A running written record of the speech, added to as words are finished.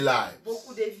lives.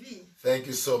 Beaucoup de vies. Thank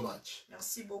you so much.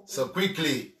 Merci beaucoup. So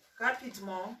quickly,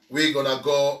 Rapidement, we're gonna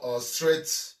go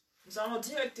straight nous allons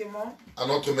directement à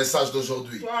notre message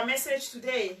d'aujourd'hui. to our message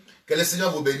today. Que le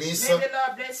Seigneur vous bénisse. May the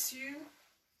Lord bless you.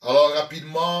 Alors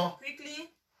rapidement, Quickly,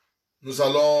 nous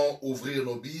allons ouvrir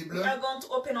nos we Bibles are going to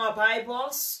open our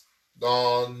Bibles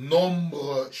dans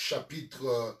Nombre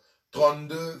chapitre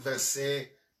 32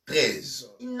 verset 13.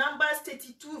 in Numbers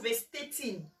 32 verse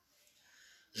 13.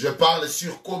 Je parle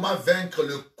sur comment vaincre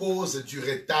le cause du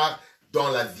retard dans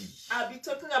la vie. I'll be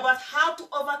talking about how to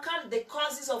overcome the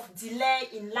causes of delay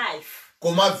in life.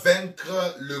 Comment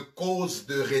vaincre le cause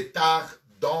de retard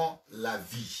dans la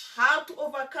vie. How to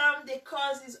overcome the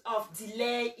causes of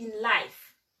delay in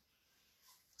life.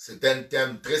 C'est un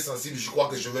thème très sensible. Je crois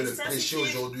que je vais le Sensitive prêcher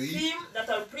aujourd'hui. theme that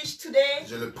I'll preach today.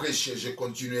 Je le prêche, je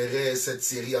continuerai cette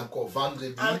série encore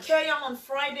vendredi. I'll carry on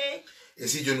Friday. Et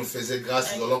si Dieu nous faisait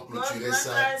grâce, nous allons And God clôturer grant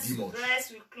ça us dimanche.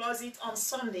 grace, we'll close it on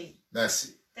Sunday.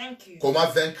 Merci. Thank you. Comment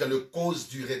vaincre le cause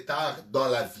du retard dans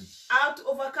la vie. How to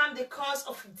overcome the cause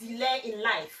of delay in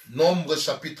life. Nombre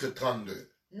chapitre 32,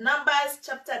 Numbers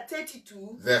chapter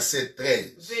 32, verset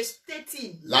 13. verse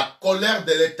 13. La colère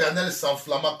de l'Éternel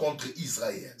s'enflamma contre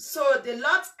Israël. So the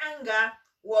Lord's anger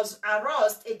was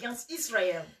aroused against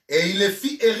Israel, Et il les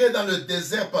fit errer dans le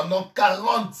désert pendant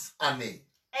 40 années,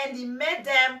 and he made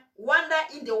them wander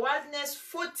in the wilderness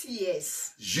 40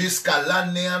 years, jusqu'à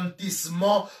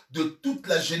l'anéantissement de toute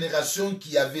la génération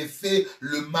qui avait fait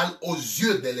le mal aux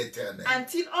yeux de l'Éternel.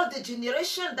 until all the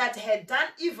generation that had done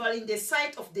evil in the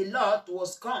sight of the Lord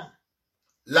was gone.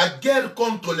 La guerre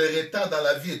contre le retard dans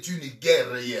la vie est une guerre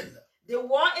réelle. The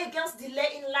war against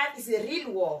delay in life is a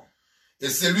real war. Et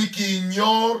celui qui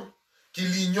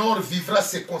l'ignore vivra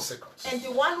ses conséquences. And the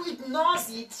one who ignores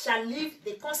it shall live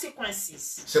the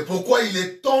consequences. C'est pourquoi il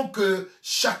est temps que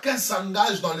chacun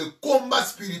s'engage dans le combat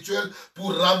spirituel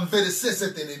pour renverser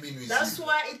cet ennemi That's nuisible.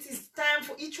 why it is time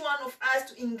for each one of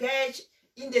us to engage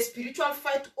in the spiritual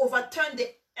fight to overturn the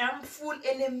harmful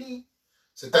enemy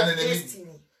C'est un of ennemi.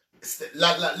 destiny.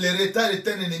 Le retard est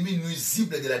un ennemi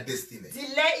nuisible de la destinée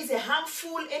Delay is a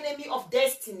harmful enemy of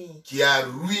destiny qui a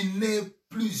ruiné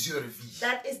plusieurs vies.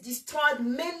 that has destroyed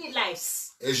many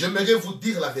lives. Et j'aimerais vous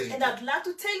dire la vérité. And I'd like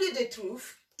to tell you the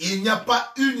truth. Il n'y a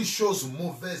pas une chose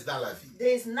mauvaise dans la vie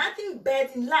There is nothing bad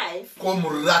in life comme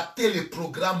rater le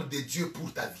programme de Dieu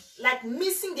pour ta vie. like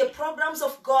missing the programs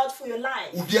of God for your life.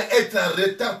 Ou bien être en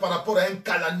retard par rapport à un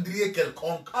calendrier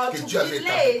quelconque Or que to Dieu be avait établi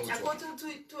late pour toi. according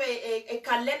to a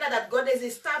calendar that God has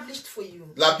established for you.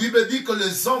 La Bible dit que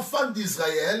les enfants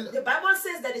d'Israël The Bible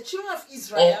says that the children of ont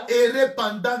Israel erré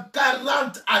pendant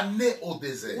 40 années au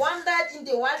désert. wandered in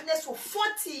the wilderness for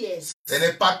 40 years. Ce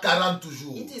n'est pas 40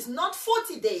 jours. It is not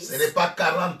 40 days. Ce n'est pas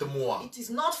 40 mois. It is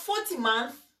not 40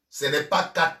 months. Ce n'est pas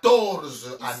 14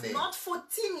 It's années. not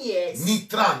 14 years Ni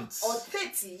 30. or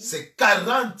 30. C'est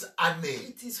 40 années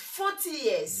It is 40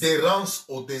 years d'errance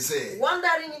au désert.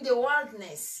 wandering in the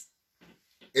wilderness.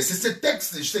 Et c'est ce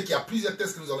texte, je sais qu'il y a plusieurs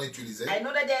textes que nous allons utiliser. I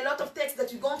know that there are a lot of texts that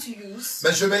we're going to use.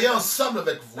 Mais je vais ensemble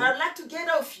avec vous, But I'd like to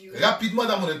gather with you rapidement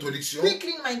dans mon introduction,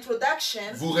 quickly in my introduction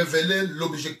vous révéler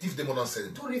l'objectif de mon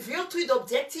enseignement. to reveal to you the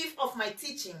objective of my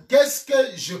teaching. Qu'est-ce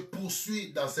que je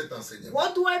poursuis dans cet enseignement?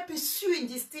 What do I pursue in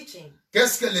this teaching?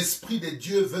 Qu'est-ce que l'Esprit de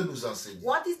Dieu veut nous enseigner?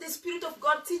 What is the Spirit of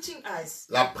God teaching us?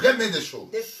 La première des choses,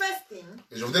 The first thing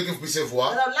et je voudrais que vous puissiez that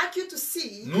voir, I'd like you to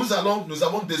see, nous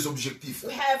avons des objectifs.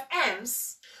 we have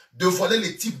aims De voiler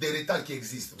les types de retards qui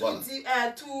existent. Voilà.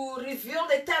 to reveal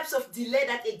the types of delay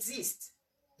that exist.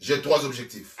 J'ai 3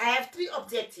 objectifs. I have 3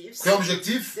 objectives. Premier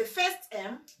objectif, The first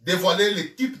aim, dévoiler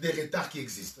les types de retards qui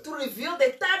existent. to reveal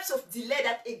the types of delay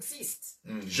that exist.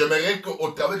 J'aimerais qu'au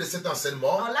travers de cet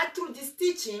enseignement, I'd like through this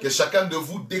teaching, que chacun de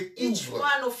vous each découvre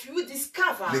one of you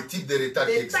discover les types de retards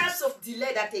qui the existent. types of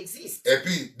delay that exist. Et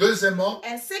puis, deuxièmement,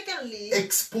 And secondly,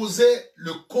 exposer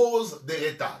le cause des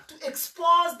retards. to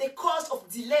expose the cause of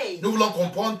delay. Nous voulons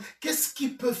comprendre qu'est-ce qui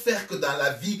peut faire que dans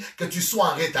la vie, que tu sois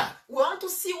en retard. We want to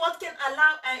see what can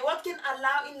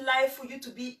allow in life for you to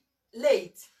be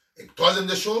late. Et troisième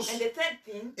des choses, And the third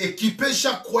thing, équiper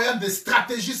chaque croyant de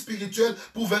stratégies spirituelles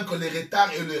pour vaincre les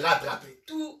retards et les rattraper.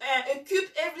 to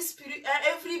equip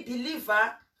every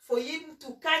believer for him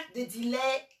to catch the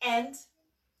delay and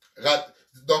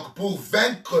Donc, pour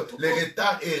vaincre les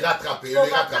retards et rattraper. Et les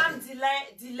rattraper. overcome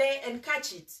delay and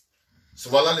catch it.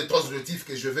 Voilà les 3 objectifs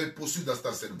que je vais poursuivre dans cet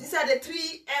enseignement. These are the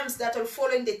 3 aims that will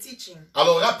follow in the teaching.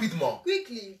 Alors, rapidement,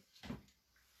 Quickly,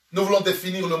 nous voulons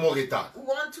définir le mot retard. we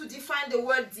want to define the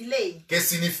word delay. Qu'est-ce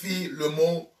que signifie le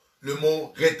mot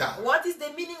retard? What is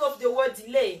the meaning of the word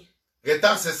delay?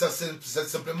 Retard, c'est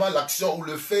simplement l'action ou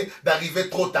le fait d'arriver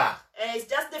trop tard. It's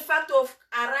just the fact of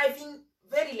arriving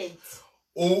very late.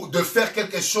 Ou de faire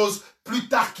quelque chose plus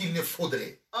tard qu'il ne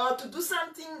faudrait. Or to do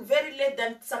something very late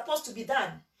than it's supposed to be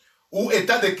done. Ou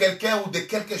état de quelqu'un ou de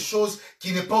quelque chose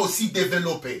qui n'est pas aussi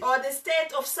développé. Or the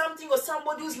state of something or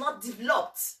somebody who's not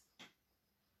developed.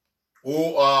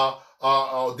 Ou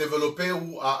développé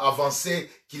ou avancé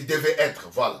qu'il devait être.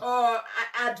 Voilà. Or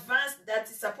advanced that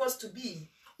it's supposed to be.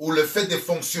 Ou le fait de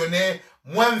fonctionner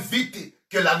moins vite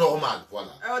que la normale.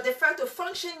 Voilà. Or the fact of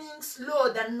functioning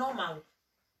slower than normal.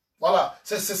 Voilà,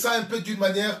 c'est ça un peu d'une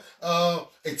manière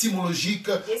étymologique.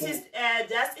 This is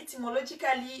just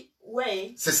etymologically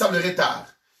way C'est ça le retard.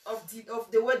 of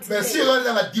the word Mais delay. si on est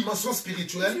dans la dimension If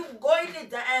spirituelle, you go in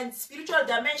the spiritual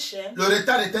dimension, le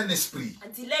retard est un esprit.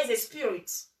 delay is a spirit.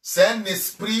 C'est un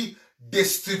esprit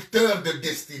destructeur de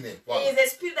destinée. Voilà. It is a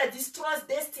spirit that destroys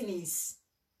destinies.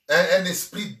 Un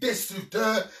esprit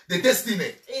destructeur de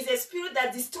destinée. It is a spirit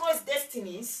that destroys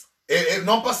destinies. Et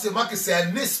non pas seulement que c'est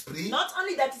un esprit, Not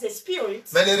only that it's a spirit,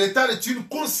 mais le retard est une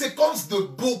conséquence de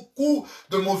beaucoup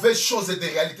de mauvaises choses et de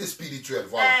réalités spirituelles.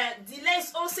 Voilà. delay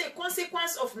is also a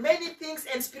consequence of many things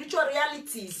and spiritual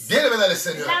realities. Bien aimé dans le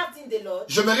Seigneur, Loved in the Lord.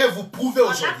 j'aimerais vous prouver I'd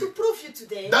like aujourd'hui, to prove you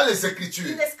today dans les in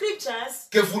Écritures, the scriptures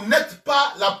que vous n'êtes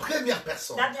pas la première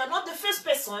personne. that you are not the first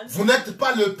person, Vous n'êtes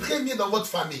pas le premier dans votre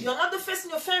famille you're not the first in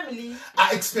your family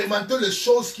à expérimenter les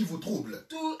choses qui vous troublent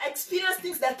to experience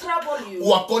things that trouble you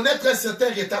ou à connaître un certain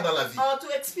retard dans la vie. or to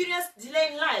experience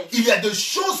delay in life. Il y a des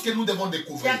choses que nous devons There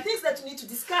découvrir. are things that you need to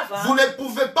discover. Vous ne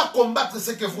pouvez pas combattre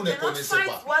ce que vous ne You cannot connaissez fight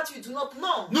pas. what you do not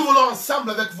know. Nous voulons ensemble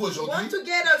avec vous Want aujourd'hui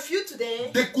together with you today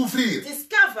découvrir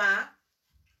discover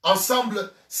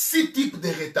ensemble 6 types de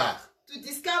retards to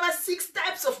discover 6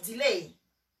 types of delay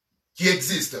qui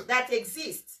existent. that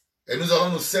exist. Et nous allons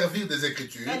nous servir des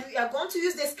Écritures And we are going to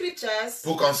use the scriptures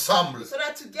pour qu'ensemble, so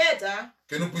that together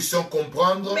que nous puissions we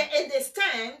comprendre may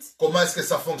understand comment est-ce que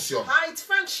ça fonctionne. how it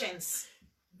functions.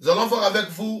 Nous allons voir avec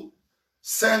vous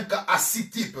 5 à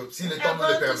 6 types, si le We temps are nous le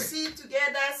going to permet. see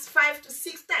together 5 to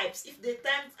 6 types if the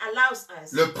time allows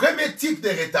us. Le premier type de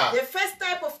retard, The first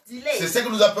type of delay c'est ce que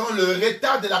nous appelons le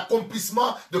retard de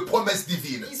l'accomplissement de promesses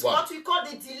divines. is Voilà. what we call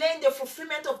the delay in the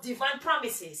fulfillment of divine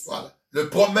promises. Voilà.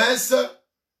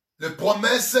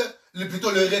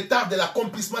 Plutôt le retard de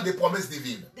l'accomplissement des promesses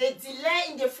divines. The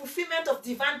delay in the fulfillment of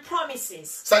divine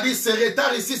promises. C'est-à-dire, ce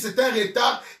retard ici, c'est un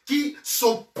retard qui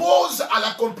s'oppose à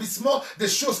l'accomplissement des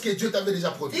choses que Dieu t'avait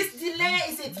déjà promis. This delay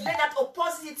is a delay that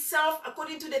opposes itself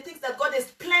according to the things that God has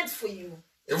planned for you.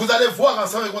 Et vous allez voir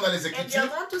ensemble avec moi dans les And we are Écritures.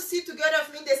 going to see together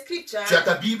with me in the scripture. Tu as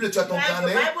ta Bible, tu as You ton have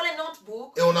your carnet Bible and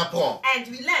notebook, et on apprend. and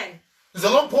we learn. Nous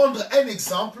allons prendre un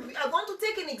exemple. We are going to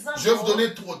take an example. Je vais vous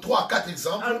donner 3 à 4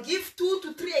 exemples I'll give 2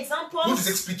 to 3 pour vous examples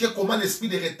expliquer comment l'esprit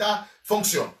de retard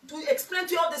fonctionne. to explain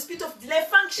to you how the spirit of delay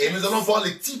functions. Et nous allons voir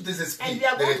les types des And esprits we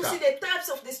are de going to retard. see the types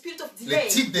of the spirit of Les delay.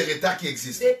 types de retard qui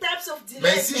existent. The types of delay.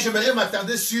 Mais ici, j'aimerais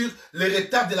m'attarder sur le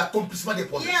retard de l'accomplissement des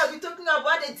promesses. Yeah, we're talking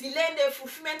about the delay in the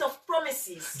fulfillment of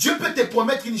promises. Dieu peut te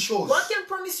promettre une chose. God can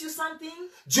promise you something.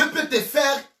 Dieu peut te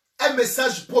faire un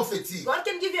message prophétique. God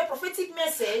can give you a prophetic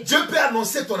message. Dieu peut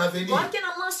annoncer ton avenir. God can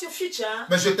announce your future.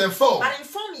 Mais je t'informe But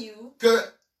inform you, que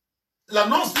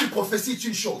l'annonce d'une prophétie est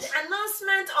une chose. the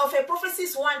announcement of a prophecy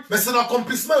is one Mais thing, son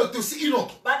accomplissement est aussi une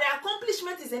autre. but the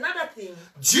accomplishment is another thing.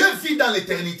 Dieu vit dans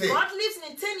l'éternité. God lives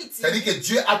in eternity. C'est-à-dire que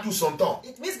Dieu a tout son temps.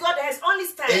 It means God has all his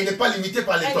Et il time. n'est pas limité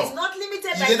par les And he's temps. not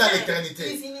limited Il by est dans time. l'éternité.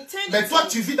 He's in eternity. Mais toi,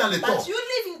 tu vis dans le temps. But you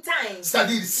live in time.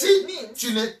 C'est-à-dire, It si means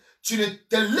tu ne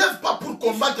te lèves pas pour if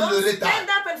you combattre don't le retard stand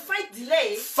up and fight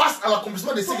delay face à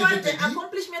l'accomplissement de ce que toward Dieu te the dit,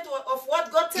 accomplishment of what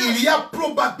God tells il y you, a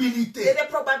probabilité there's a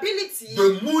probability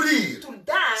de mourir to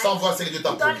die sans voir ce que Dieu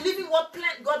t'a without promis. living what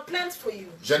God plans for you.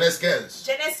 Genèse 15,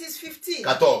 Genesis 15,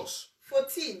 14.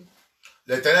 14.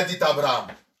 L'Éternel dit à Abraham,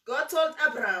 God told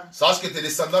Abraham, sache que tes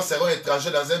descendants seront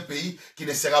étrangers dans un pays qui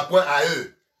ne sera point à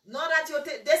eux. know that your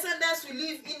descendants will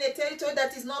live in a territory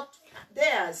that is not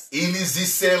theirs. Ils y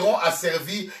seront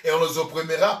asservis et on les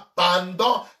opprimera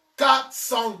pendant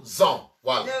 400 ans.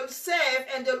 Voilà. They will serve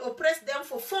and they'll oppress them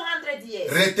for 400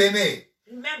 years. Retenez,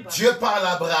 Remember, Dieu parle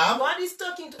à Abraham. God is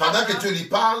talking to Pendant que Abraham. Dieu lui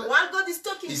parle, While God is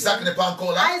talking Isaac to n'est him, pas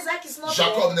encore là. Isaac is not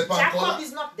Jacob n'est there. pas encore là. Jacob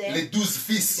is not there. Les 12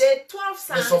 fils The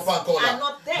 12 ne sons sont pas encore are là.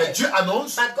 not there. Mais Dieu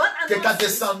annonce But God que ta announces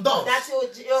descendance that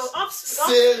your offspring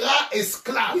sera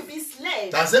esclave will be slaves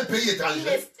dans un pays in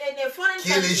étranger a foreign qui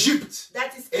est country l'Égypte.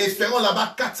 that is Et ils Egypt, feront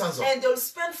là-bas 400 ans. and they'll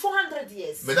spend 400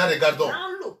 years. Maintenant, regardons.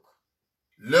 Now look,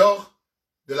 L'heure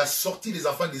de la sortie des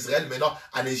enfants d'Israël maintenant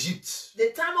en Égypte.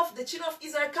 the time of the children of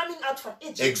Israel coming out from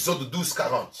Egypt. Exode 12,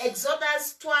 40.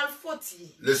 Exodus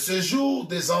 12:40. Le séjour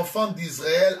des enfants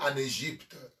d'Israël en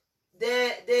Égypte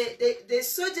The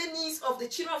sojournings of the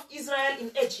children of Israel in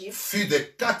Egypt fut de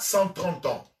 430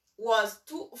 ans. was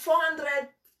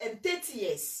 430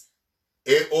 years.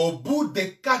 Et au bout de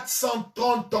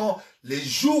 430 ans, les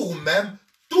jours même,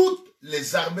 toutes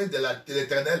les armées de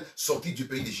l'Éternel sortirent du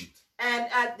pays d'Égypte. And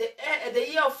at the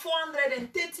year of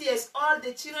 430 years, all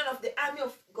the children of the army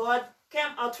of God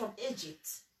came out from Egypt.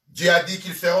 Dieu a dit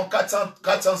qu'ils feront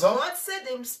 400 ans. God said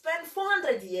they will spend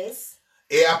 400 years.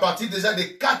 Et à partir déjà de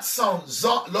 400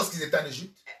 ans, lorsqu'ils étaient en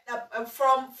Égypte,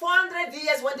 From 400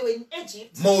 years when they were in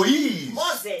Egypt, Moïse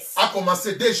Moses a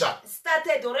commencé déjà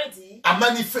started already à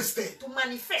manifester to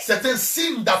manifest certains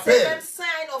signes certain d'appel.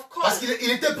 sign of Parce calling, qu'il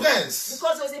était prince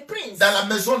because he was a prince dans la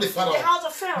maison de in the Pharaon. house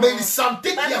of Pharaoh. Mais il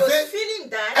sentait But qu'il y he was avait feeling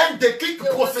that un déclic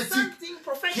there was prophétique. something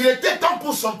prophetic. Qu'il était temps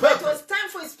pour son It peuple was time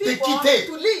for his de people quitter.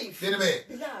 to leave. Bien-aimé,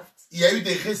 Beloved, il y a eu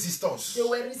des résistances there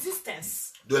were resistance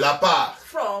de la part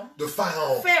from de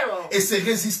Pharaon. Pharaoh. Et ces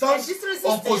résistances And this ont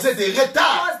resistance causé des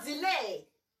retards was delay.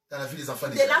 dans la vie des enfants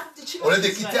The d'Israël. life of the Au children lieu of de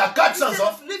Israel. quitter à 400 Instead ans,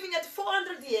 of living at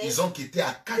 400 years, ils ont quitté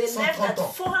à they left 430 at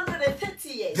ans. 430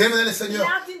 years. Bien-aimé le Seigneur,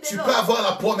 Loved in the tu Lord. peux avoir la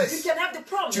You promesse. can have the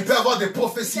promise. Tu peux avoir des You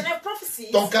prophéties. can have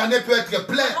prophecies. Ton carnet peut être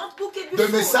plein Your notebook can be de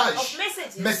full messages. of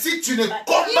messages. Mais si tu ne But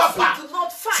combats if pas, you do not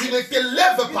tu fight, ne te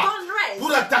lèves you pas don't rise,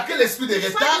 pour attaquer l'esprit de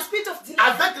fight retard, the spirit of delay.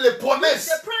 avec les promesses,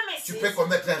 The promises, tu peux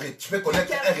connaître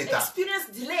you un can retard. experience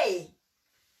delay.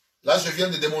 Là, je viens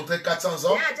de démontrer 400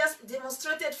 ans, Yeah, I just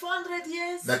demonstrated 400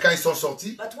 years. mais quand ils sont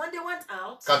sortis, But when they went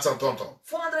out, 430 ans.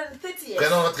 430 years.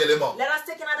 Prenons notre élément. Let us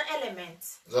take another element.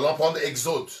 Nous allons prendre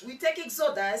Exode. We take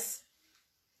Exodus.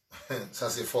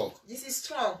 Ça, c'est fort. This is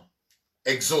strong.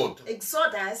 Exode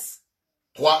Exodus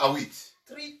 3 à 8.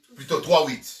 3,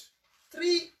 8.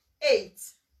 3:8.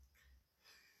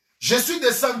 Je suis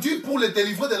descendu pour le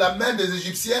délivrer de la main des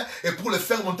Égyptiens et pour le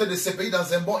faire monter de ce pays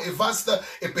dans un bon et vaste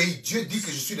pays. Dieu dit que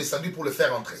je suis descendu pour le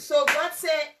faire entrer. So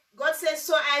God says,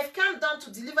 so I've come down to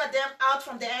deliver them out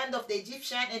from the hand of the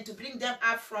Egyptian and to bring them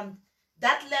up from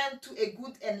that land to a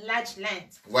good and large land.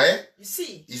 Vous voyez? You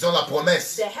see, Ils ont la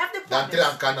promesse they have the d'entrer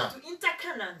promise en Canaan. to enter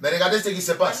Canaan. Mais regardez ce qui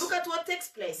se And passe. look at what takes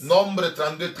place. Nombre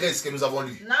 32, 13 que nous avons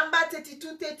lu. Number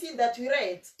 32:13 that we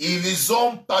read. Ils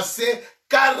ont passé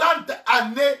 40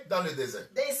 années dans le désert.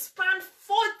 They spent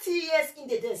 40 years in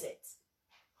the desert.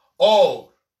 Or,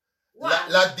 Wow.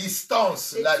 la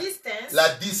distance, The la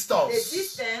distance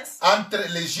distance entre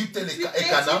l'Égypte et between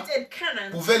Canaan Egypt and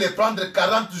Canaan pouvait les prendre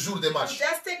 40 jours de would marche.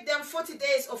 just take them 40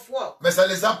 days of work. Mais ça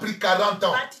les a pris 40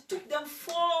 ans. But it took them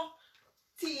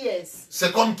 40 years.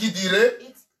 C'est comme qui dirait,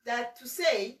 It's that to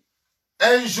say,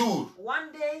 un jour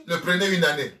one day le prenait une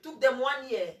année. took them 1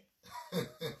 year.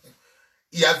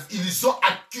 Ils ont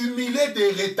accumulé des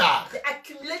retards. The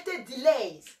accumulated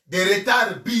delays, Des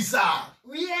retards bizarres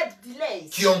weird delays,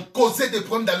 qui ont causé des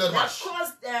problèmes dans leur that marche.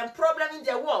 caused them problem in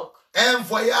their work. Un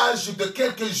voyage de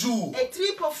quelques jours, A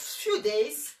trip of few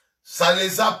days ça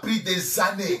les a pris des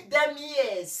années took them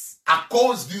years à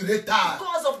cause du retard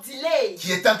because of delay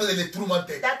qui est en train de les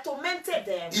tourmenter. that tormented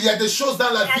them. Il y a des choses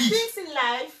dans la There are vie things in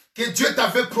life que Dieu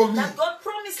t'avait promis, that God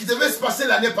promised qui devaient se passer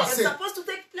l'année passée, that's supposed to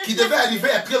take place qui devaient next arriver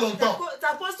il y a très longtemps.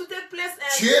 That's supposed to take place.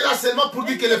 Tu es là seulement pour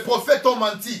dire que les prophètes ont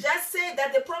menti. Just say that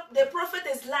the prophet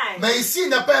is lying. Mais ici, il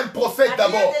n'y a pas un prophète But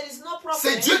d'abord. here there is no prophet.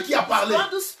 C'est Dieu qui a It's parlé.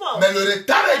 God who spoke. Mais le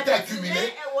retard a But été the accumulé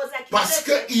delay was parce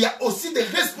accumulated qu'il y a aussi des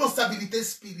responsabilités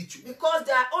spirituelles because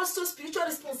there are also spiritual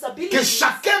responsibilities que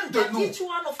chacun de that nous each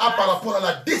one of a par us rapport à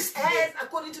la destinée has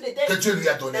according to the que destiny Dieu lui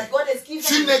a donnée. that God has given.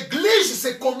 Tu négliges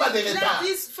ces combats de Let retard.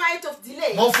 this fight of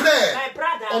delay. Mon frère, My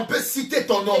brother, on peut citer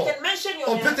ton nom. they can mention your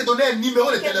On name. peut te donner un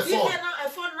numéro de They can give téléphone. you a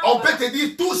phone number. On peut te dire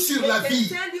tout sur They la can vie.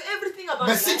 tell you everything about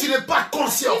Mais si life. tu n'es pas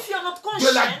conscient If you're not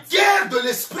de la conscious guerre de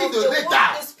l'esprit of de the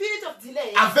retard the spirit of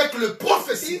delay, avec le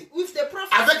prophétie, with the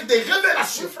prophet, avec des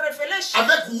révélations, with revelation,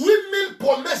 avec 8000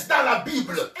 promesses dans la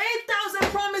Bible, 8,000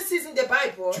 promises in the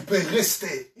Bible, tu peux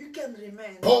rester you can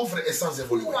remain pauvre et sans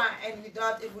évoluer. poor and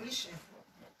without evolution.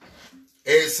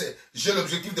 Et j'ai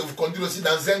l'objectif de vous conduire aussi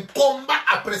dans un combat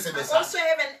après ce I message. also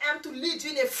have an aim to lead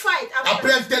you in a fight.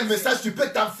 Après un tel message, tu peux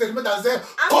t'enfermer dans un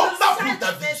After combat pour ta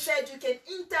such vie. message, you can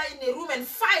enter in a room and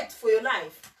fight for your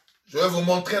life. Je vais vous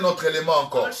montrer un autre élément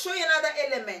encore. I'll show you another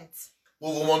element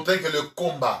Pour vous montrer que le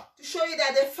combat to show you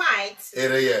that the fight est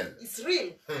réel. is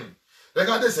real.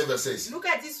 Regardez ce verset ici. Look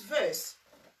at this verse.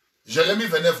 Jérémie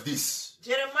 29, 10.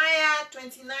 Jeremiah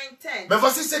 29:10. Mais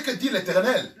voici ce que dit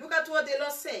l'Éternel. Look at what the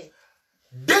Lord said.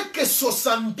 Dès que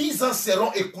 70 ans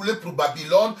seront écoulés pour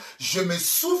Babylone, je me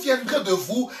souviendrai de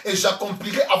vous et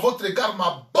j'accomplirai à votre égard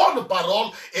ma bonne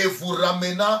parole et vous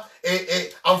ramenant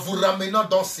en vous ramenant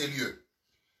dans ces lieux.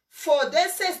 For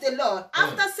thus says the Lord,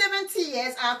 after 70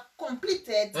 years are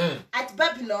completed at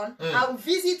Babylon, I will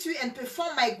visit you and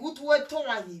perform my good word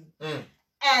toward you,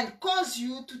 and cause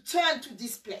you to turn to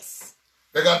this place.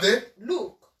 Regardez.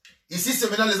 Look. Ici, c'est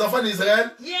maintenant les enfants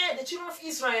d'Israël Here, the children of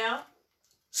Israel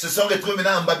se sont retrouvés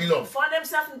maintenant en Babylone, found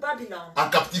themselves in Babylon, en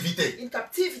captivité. in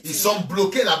captivity. Ils sont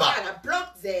bloqués là-bas. And are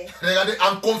blocked there. Regardez,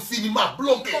 en confinement,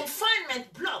 bloqués. Confinement,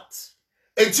 blocked.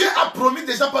 Et Dieu a promis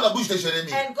déjà par la bouche de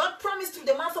Jérémie And God promised through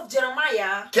the mouth of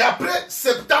Jeremiah, qu'après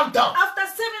 70 ans, after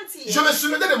 70 years, je me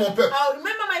souviendrai de mon peuple. I'll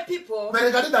remember my people. Mais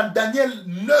regardez dans Daniel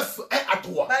 9, 1 à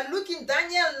 3. By looking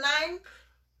Daniel 9,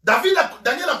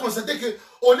 Daniel a constaté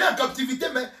qu'on est en captivité,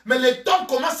 mais le temps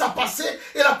commence à passer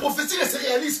et la prophétie ne se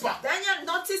réalise pas. Daniel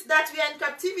noticed that we are in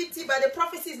captivity, but the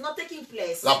prophecy is not taking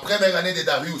place. La première année de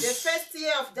Darius, The first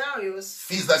year of Darius,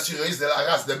 fils d'Assuérus de la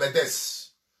race de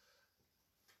Médès,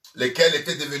 lequel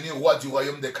était devenu roi du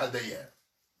royaume des Chaldéens.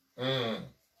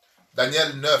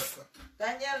 Daniel 9.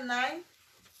 Daniel 9,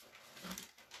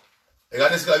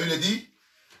 Regardez ce que la Bible dit.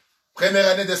 Première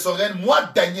année de son règne, moi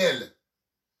Daniel,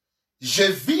 je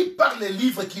vis par les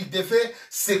livres qu'il devait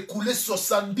s'écouler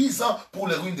 70 ans pour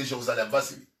les ruines de Jérusalem.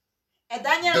 Vas-y.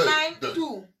 Daniel 9, 2.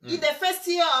 In the first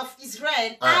year of his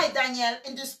reign, I, Daniel,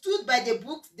 understood by the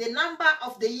book the number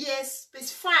of the years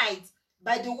specified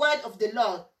by the word of the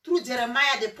Lord through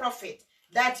Jeremiah the prophet,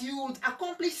 that you would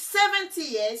accomplish 70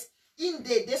 years in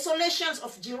the desolations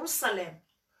of Jerusalem.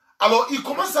 Alors, il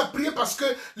commence à prier parce que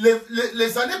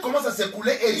les années commencent à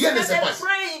s'écouler et rien ne se passe.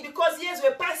 Praying because years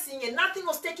were passing and nothing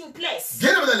was taking place.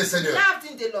 Bien aimé dans le Seigneur,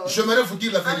 Loved in the Lord. j'aimerais vous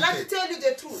dire la I'd like vérité. to tell you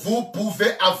the truth. Vous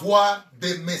pouvez avoir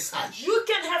des messages. You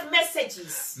can have messages.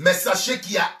 Mais sachez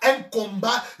qu'il y a un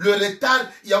combat, le retard,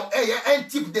 il y a un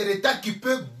type de retard qui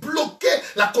peut bloquer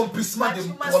l'accomplissement des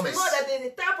promesses. Know that there's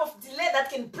a type of delay that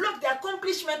can block the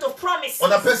accomplishment of promises.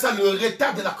 On appelle ça le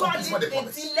retard de l'accomplissement des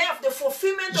promesses. Delay of the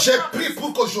fulfillment of J'ai promises. prié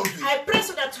pour qu'aujourd'hui, I pray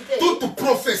so that today, toute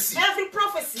prophétie every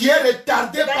prophecy qui est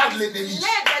retardée that par is l'ennemi, led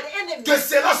by the enemy, que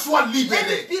cela soit let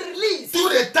libéré. it be released. Tout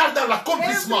retard dans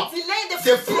l'accomplissement Every delay in the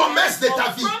des fulfillment promesses de ta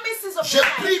of vie. promises of Je your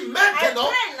life. prie maintenant I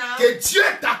pray now, que Dieu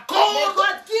may t'accorde God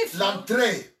give you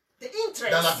l'entrée the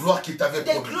interest, dans la gloire qu'il t'avait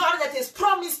the promis. glory that is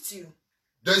promised you.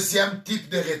 Deuxième type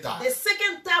de retard The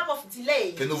second type of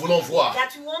delay que nous voulons voir, that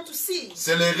we want to see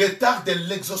c'est le retard de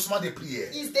l'exaucement des prières.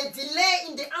 is the delay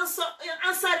in the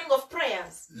answering of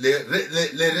prayers.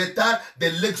 Le retard de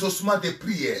l'exaucement des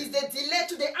prières. Is the delay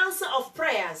to the answer of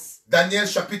prayers. Daniel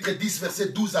chapitre 10 verset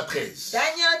 12 à 13.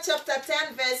 Daniel chapter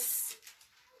 10 verse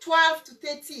 12 to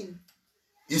 13.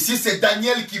 Ici c'est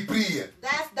Daniel qui prie.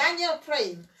 That's Daniel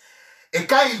praying. Et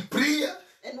quand il prie,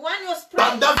 And when he was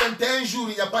praying, pendant 21 jours,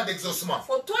 il n'y a pas d'exaucement.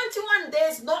 for 21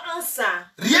 days, no answer.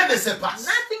 Rien ne se passe.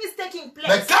 Nothing is taking place.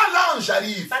 Mais quand l'ange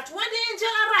arrive, But when the angel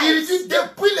il arrives, dit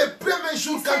depuis le premier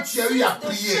jour quand tu as eu à the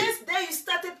prier, first day you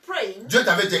started praying, Dieu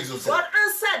t'avait exaucé. God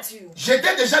answered you.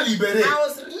 J'étais déjà libéré I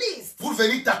was released. pour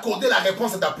venir t'accorder la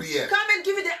réponse à ta prière. Come and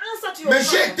give you the answer to your Mais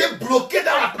j'ai prayer. été bloqué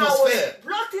dans I l'atmosphère was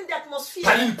blocked in the atmosphere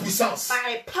par une puissance.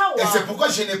 by a power. Et c'est pourquoi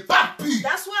je n'ai pas pu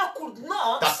That's why I could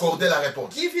not t'accorder la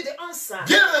réponse. give you the answer.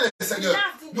 Bien dans le Seigneur,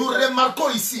 nous remarquons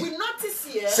ici, We notice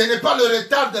here, ce n'est pas le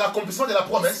retard de l'accomplissement de la it's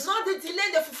promesse, not the delay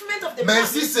in the fulfillment of the mais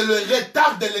promise, ici c'est le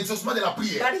retard de l'exaucement de la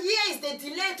prière. but here is the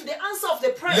delay to the answer of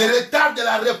the prayer. Le retard de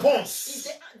la Is réponse.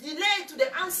 the delay to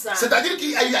the answer. C'est-à-dire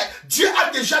que Dieu a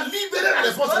déjà libéré la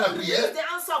réponse à la God prière, released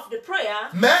the answer of the prayer,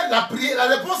 mais la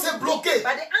réponse est bloquée.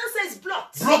 but the answer is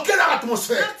blocked. Bloquée dans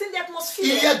l'atmosphère. Blocked in the atmosphere.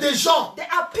 Il y a des gens, There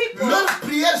are people, leurs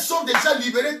prières sont déjà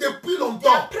libérées depuis their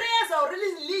longtemps. prayers are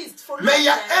already released for long Mais il y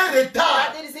a time, un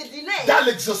retard but there is a delay dans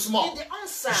l'exaucement. in the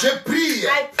answer. Je prie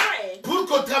I pray pour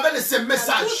qu'au travers de ces that through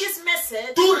messages, this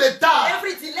message, tout retard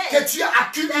every delay que tu as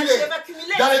accumulé that you have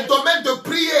accumulated dans le domaine de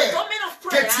prière domain of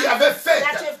prayer que tu avais fait,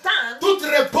 that you have done, toute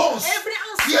réponse every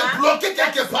answer qui est bloquée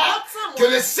quelque that is part, blocked somewhere,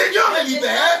 que le Seigneur that le the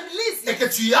libère Lord release et it, que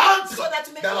tu entres so that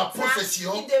you may dans la enter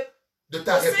possession in the de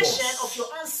ta possession réponse. of your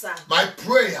answer. My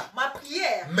prayer, Ma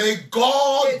prière, may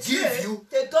God que Dieu give you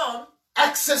te donne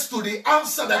access to the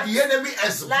answer that the enemy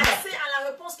has blocked. l'accès à la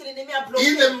réponse que l'ennemi a bloquée.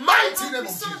 In the mighty Au nom name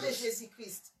of puissant de Jesus.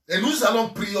 Jésus-Christ. Et nous allons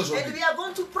prier And aujourd'hui. we are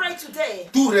going to pray today.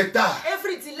 Tout retard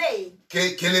Every delay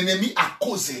que l'ennemi a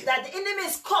causé that the enemy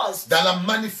has caused dans la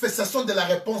manifestation de la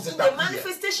réponse de in ta the prière,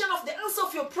 manifestation of the answer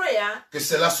of your prayer, que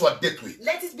cela soit détruit.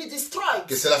 let it be destroyed.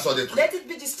 Que cela soit détruit. Let it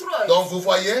be destroyed. Donc vous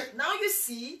voyez, Now you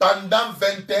see, pendant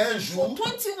 21 for jours,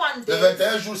 21 le days,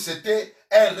 21 jours c'était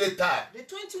un retard. the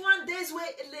 21 days were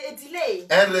a delay.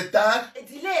 Un retard A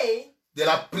delay de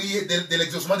la prière, de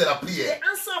l'exaucement de la prière. The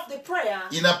answer of the prayer.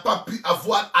 Il n'a pas pu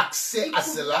avoir accès à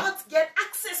cela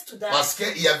parce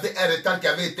qu'il y avait un retard qui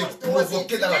avait été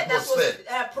provoqué dans l'atmosphère.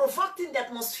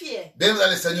 Bien dans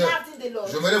le Seigneur,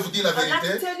 j'aimerais vous dire la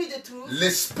vérité.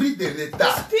 L'esprit de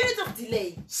retard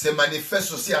se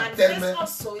manifeste aussi en termes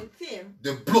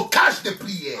de blocage de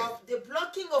prière.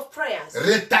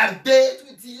 Retarder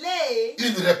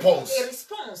une réponse.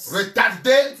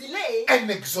 Retarder un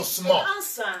exaucement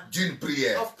d'une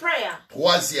prière.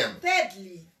 Troisième.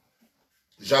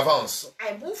 J'avance.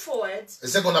 C'est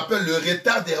ce qu'on appelle le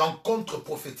retard des rencontres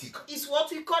prophétiques.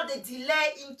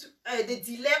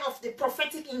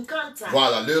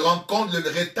 Voilà, le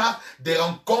retard des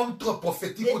rencontres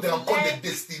prophétiques ou des rencontres de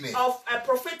destinée.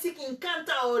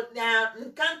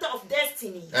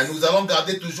 Et nous allons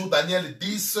garder toujours Daniel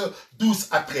 10, 12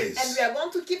 à 13. And we are going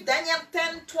to keep Daniel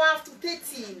 10, 12 to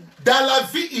 13. Dans la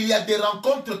vie, il y a des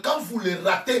rencontres, quand vous les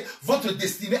ratez, votre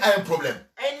destinée a un problème.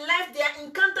 In life, there are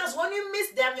encounters. When you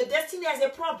miss them, your destiny has a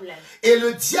problem. Et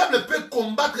le diable peut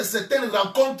combattre certaines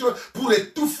rencontres pour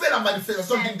étouffer la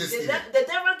manifestation d'une destinée. The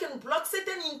devil can block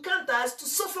certain encounters to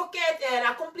suffocate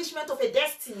l'accomplissement of a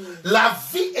destiny. La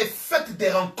vie est faite des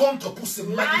rencontres pour se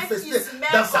manifester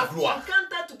dans sa gloire.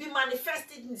 To be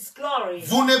manifested in his glory.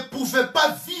 Vous ne pouvez pas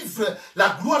vivre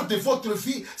la gloire de votre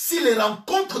vie si les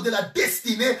rencontres de la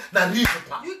destinée n'arrivent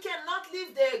pas. You cannot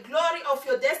live the glory of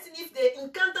your destiny if the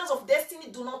encounters of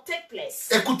destiny do not take place.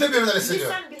 Écoutez bien dans le Seigneur.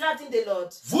 Listen, beloved in the Lord.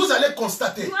 Vous allez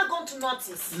constater. You are going to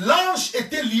notice. L'ange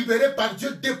était libéré par Dieu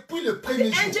depuis le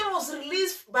premier jour. The angel was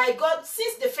released by God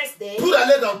since the first day. Pour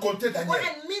aller rencontrer Daniel. Go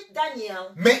and meet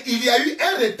Daniel. Mais il y a eu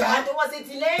un retard. And there was a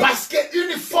delay. Parce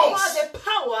qu'une force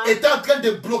était en train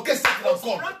de bloquer cette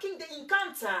rencontre.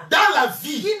 Dans la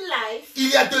vie, il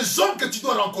y a des hommes que tu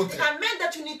dois rencontrer.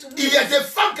 Il y a des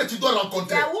femmes que tu dois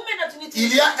rencontrer.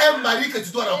 Il y a un mari que tu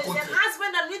dois rencontrer.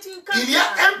 Il y a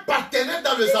un partenaire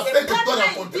dans les affaires que tu dois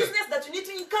rencontrer.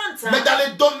 Mais dans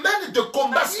les domaines de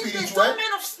combat spirituel,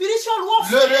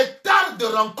 le retard de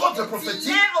rencontres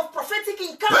prophétiques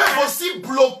peut aussi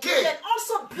bloquer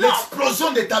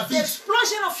l'explosion de ta vie,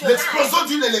 l'explosion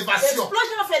d'une élévation.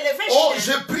 Oh,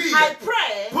 je prie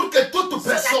pour que toute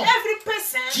personne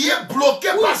qui est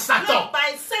bloquée par Satan,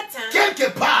 quelque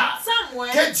part,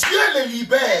 que Dieu le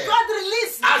libère.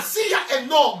 Ah, s'il y a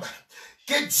un homme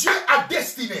que Dieu a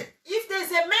destiné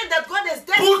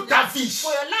pour ta vie,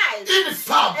 une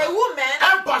femme,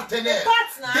 un partenaire,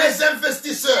 des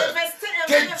investisseurs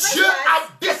que Dieu a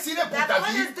destiné pour ta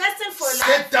vie,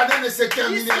 cette année ne se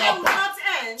terminera pas.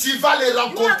 Tu vas les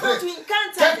rencontrer,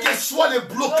 quel que soit le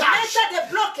blocage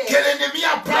que l'ennemi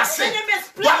a placé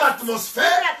dans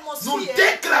l'atmosphère. Nous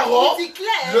déclarons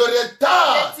le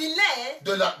retard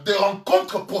de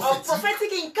rencontres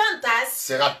prophétiques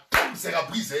sera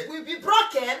brisé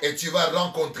et tu vas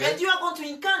rencontrer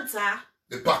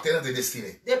le partenaire de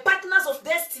destinée.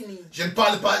 Je ne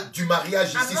parle pas du mariage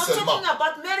ici seulement.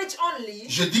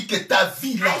 Je dis que ta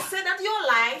vie là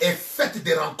est faite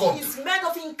de rencontres.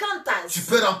 Tu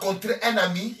peux rencontrer un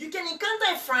ami,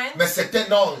 mais c'est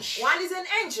un ange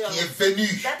qui est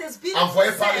venu,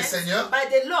 envoyé par le Seigneur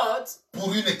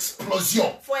pour une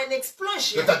explosion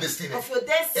de ta destinée.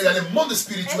 Et dans le monde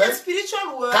spirituel,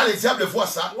 quand le diable voit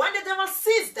ça,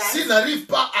 s'il n'arrive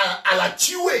pas à la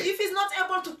tuer,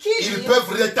 ils peuvent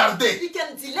retarder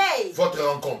votre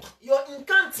rencontre.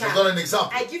 Je vous donne un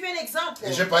exemple.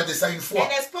 Et j'ai parlé de ça une fois.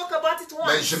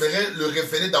 Mais j'aimerais le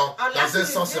révéler dans un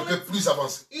sens un peu plus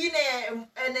avancé.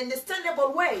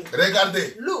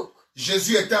 Regardez.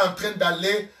 Jésus était en train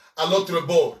d'aller à l'autre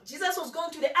bord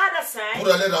pour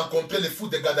aller rencontrer les fous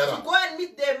de Gadara.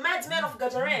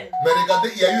 Mais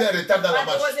regardez, il y a eu un retard dans la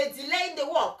marche.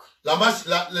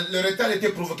 Le retard était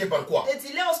provoqué par quoi?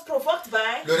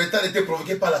 Le retard était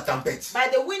provoqué par la tempête.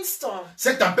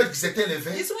 Cette tempête qui s'était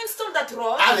levée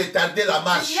a retardé la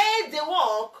marche.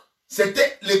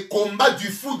 C'était le combat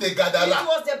du fou de Gadara.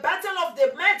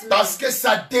 Parce que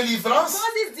sa délivrance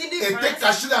était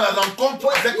cachée dans la rencontre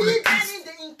avec le Christ.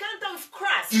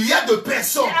 Il y a des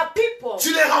personnes,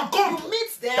 tu les rencontres,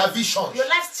 ta vie change.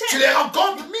 Tu les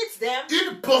rencontres,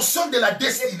 une portion de la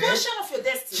destinée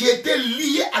qui était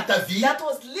liée à ta vie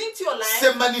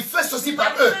se manifeste aussi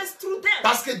par eux.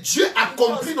 Parce que Dieu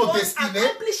accomplit nos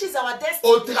destinées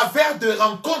au travers de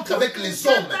rencontres avec les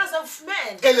hommes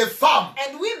et les femmes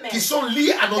qui sont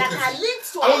liés à notre vie.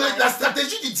 Alors la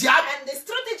stratégie du diable,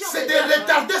 c'est de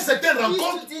retarder certaines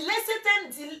rencontres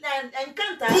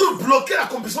pour bloquer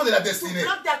l'accomplissement de la destinée.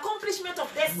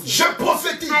 Je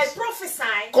prophétise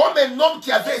comme un homme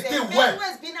qui avait été oint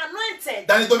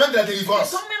dans le domaine de la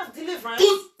délivrance.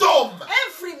 Tout homme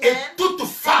et toute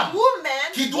femme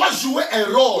qui doit jouer un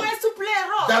rôle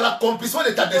dans l'accomplissement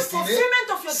de ta destinée,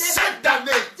 cette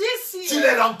année, tu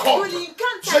les rencontres.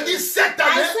 Je dis cette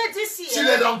année, tu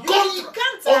les rencontres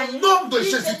au nom de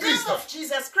Jésus-Christ.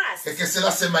 Et que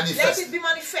cela se manifeste.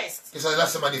 Que cela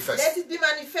se manifeste.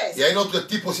 Il y a un autre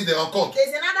type aussi de rencontres.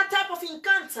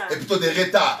 Et plutôt des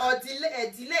retards.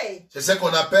 C'est ce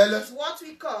qu'on appelle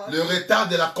le retard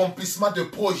de l'accomplissement de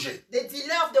projet.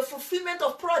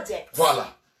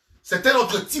 Voilà. C'est un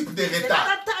autre type de retard.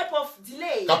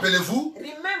 Rappelez-vous,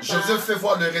 je vous ai fait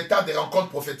voir le retard des rencontres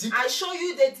prophétiques,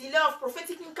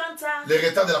 le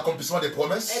retard de l'accomplissement des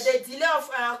promesses.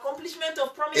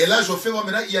 Et là, je fais voir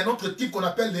maintenant, il y a un autre type qu'on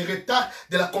appelle le retard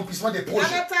de l'accomplissement des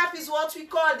projets.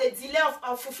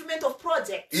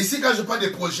 Ici, quand je parle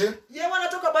des projets,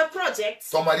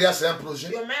 ton mariage c'est un projet,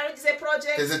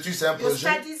 tes études c'est un projet,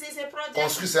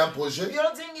 construire c'est un projet,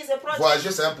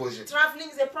 voyager c'est un projet.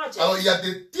 Alors, il y a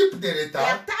des types de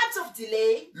retard,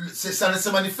 ça ne se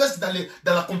manifeste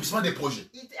dans l'accomplissement des projets.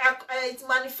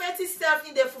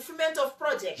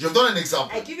 Je vous donne un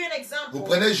exemple. Vous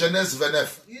prenez Genèse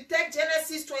 29,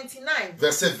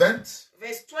 verset 20,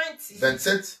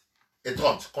 27 et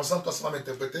 30. Concentre-toi sur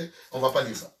m'interpréter, on ne va pas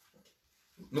lire ça.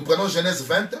 Nous prenons Genèse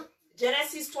 20,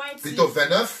 plutôt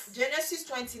 29,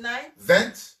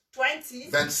 20,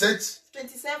 27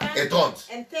 et 30.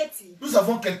 Nous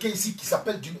avons quelqu'un ici qui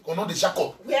s'appelle au nom de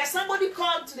Jacob.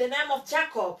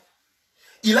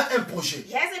 Il a un projet.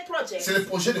 C'est le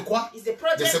projet de quoi?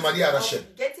 De se marier à Rachel.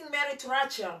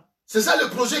 C'est ça le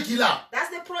projet qu'il a.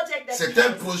 C'est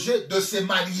un projet de se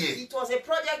marier.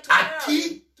 À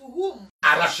qui?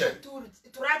 À Rachel.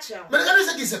 Mais regardez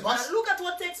ce qui se passe.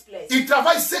 Il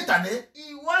travaille cette année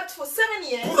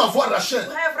pour avoir Rachel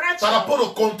par rapport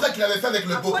au contrat qu'il avait fait avec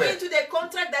le beau-père.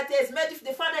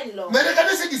 Mais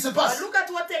regardez ce qui se passe.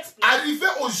 Arrivé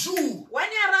au jour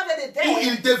où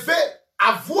il devait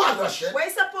avoir Rachel,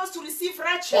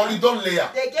 on lui donne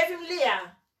Léa.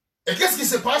 Et qu'est-ce qui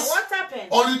se passe?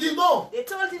 On lui dit non.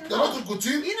 Dans notre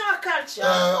coutume,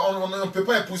 on ne peut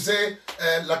pas épouser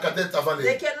la cadette avant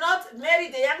les.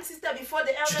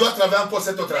 Tu dois travailler encore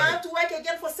cette autre année.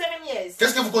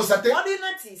 Qu'est-ce que vous constatez?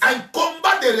 Un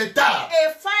combat de retard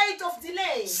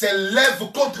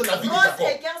s'élève contre la vie de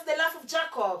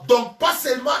Jacob. Donc pas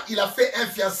seulement il a fait un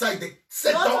fiançailles de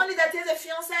 7 ans,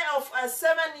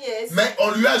 mais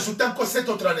on lui a ajouté encore cette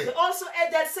autre année.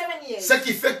 Ce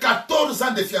qui fait 14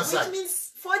 ans de fiançailles.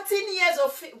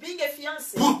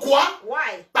 Pourquoi?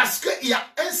 Parce qu'il y a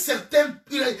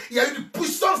il y a une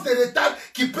puissance de retard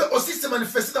qui peut aussi se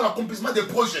manifester dans l'accomplissement des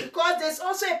projets.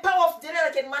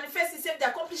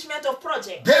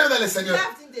 Bien dans le Seigneur,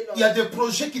 il y a des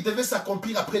projets qui devaient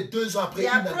s'accomplir après 2 ans, après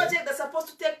 1 année.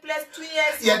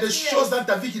 Il y a des choses dans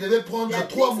ta vie qui devaient prendre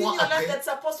 3 mois après.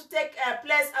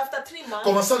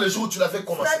 Commençant le jour où tu l'avais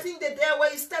commencé.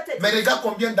 Mais regarde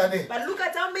combien d'années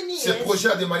ce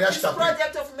projet de mariage t'a pris.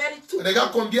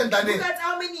 Regarde combien d'années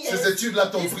ces études-là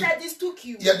t'ont pris.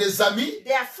 Il y a des amis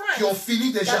qui ont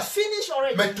fini déjà.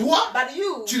 Mais toi,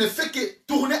 tu ne fais que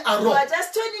tourner en rond.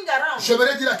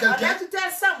 J'aimerais dire à quelqu'un,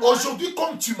 aujourd'hui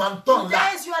comme tu m'entends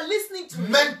là,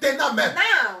 maintenant même,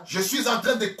 je suis en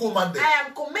train de commander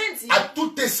à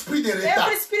tout esprit de retard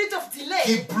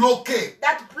qui bloquait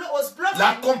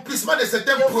l'accomplissement de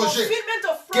certains projets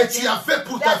que tu as fait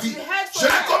pour ta vie. Je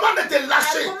recommande de te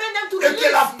lâcher et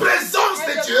que la présence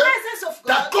de Dieu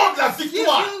t'accorde la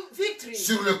victoire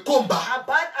sur le combat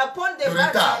de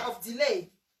retard.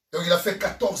 Donc il a fait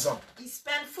 14 ans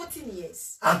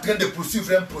en train de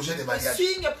poursuivre un projet de mariage.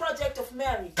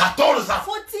 14 ans.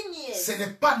 Ce n'est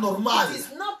pas normal.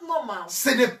 Ce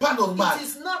n'est pas normal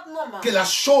que la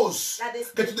chose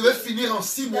que tu devais finir en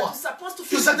 6 mois,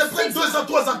 que ça te prenne 2 ans,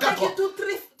 3 ans, 4 ans.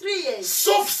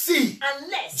 Sauf si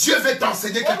Dieu veut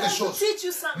t'enseigner quelque chose.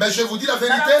 Mais je vous dis la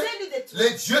vérité, le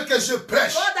Dieu que je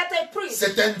prêche,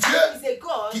 c'est un Dieu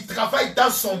qui travaille dans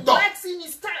son temps.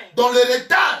 Dont le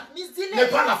retard n'est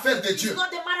pas l'affaire de Dieu.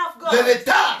 Le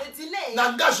retard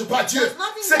n'engage pas Dieu.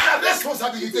 C'est ta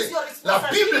responsabilité. La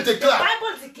Bible déclare,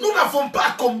 nous n'avons pas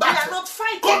à combattre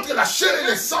contre la chair et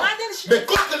le sang, mais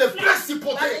contre les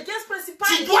principautés.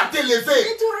 Tu dois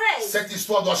t'élever. Cette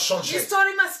histoire doit changer.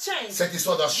 Cette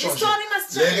histoire doit changer.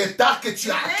 Les retards que tu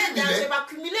as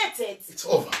accumulés, it's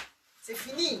over. C'est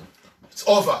fini. It's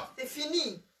over. C'est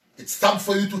fini. It's time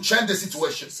for you to change the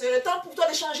situation. C'est le temps pour toi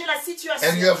de changer la situation.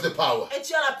 And you have the power. Et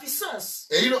tu as la puissance.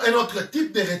 Et un autre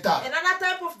type de retard, Another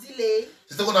type of delay,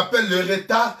 c'est ce qu'on appelle le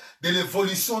retard de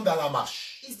l'évolution dans la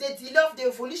marche. is the delay of the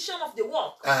evolution of the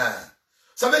walk.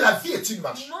 Vous savez, la vie est une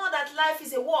marche. You know that life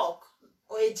is a walk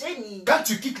or a journey. Quand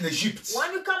tu quittes l'Égypte,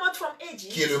 When you come out from Egypt,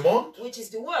 qui est le monde, which is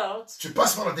the world, tu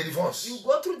passes par la délivrance. you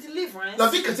go through deliverance. La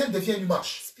vie chrétienne devient une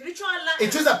marche. Spiritual life, Et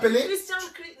tu es appelé, Christian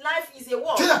life is a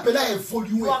walk. tu es appelé à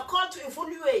évoluer. You are called to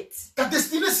evaluate. Ta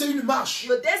destinée, c'est une marche.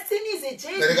 Your destiny is a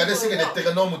journey. Mais regardez ce que for a walk.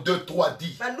 Deutéronome 2, 3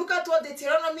 dit. But look at what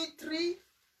Deuteronomy 3,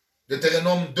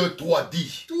 Deutéronome 2, 3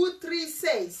 dit. 2, 3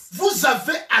 says. Vous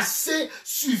avez assez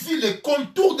suivi les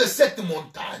contours de cette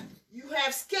montagne. You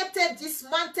have skated this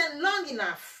mountain long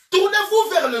enough. Tournez-vous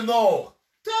vers le nord.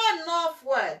 Turn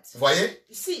northward. Vous voyez,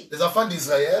 You see, les enfants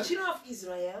d'Israël, the children of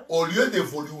Israel, au lieu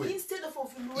d'évoluer, instead of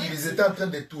ils evaluating, étaient en train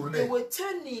de they tourner were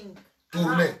turning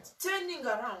Tourner. around, turning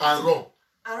around, en rond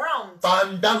around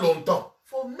pendant longtemps.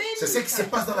 for many C'est ce qui se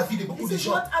passe dans la vie de beaucoup de This is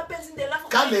gens. what happens in the life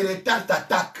of Quand many. les retards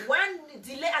t'attaquent, When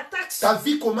delay attacks ta you,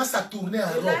 vie commence à tourner en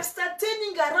your rond. life start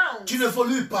turning around. Tu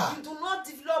n'évolues pas. You do not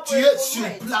develop Tu or es sur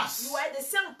evaluate. place. You are at the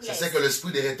same C'est place. ce que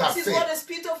l'esprit de retard This is fait. what the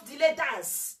spirit of delay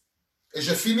does. Et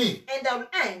je finis And I will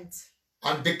end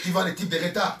en décrivant les types de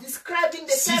retards. describing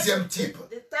the Sixième type.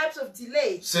 the types of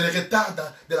delay. C'est le retard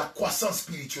de la croissance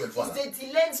spirituelle. Voilà. It's the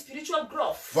delay in spiritual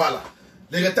growth. Voilà.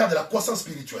 Les retards de la croissance It's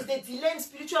spirituelle. the delay in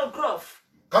spiritual growth.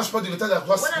 Quand je parle du retard de la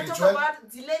croissance When I talk spirituelle, about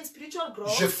delay in spiritual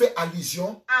growth, je fais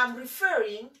allusion I'm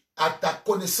referring à ta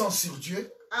connaissance sur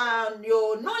Dieu,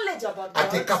 your knowledge about à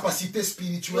tes God, capacités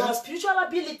spirituelles, your spiritual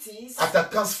abilities, à ta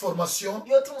transformation,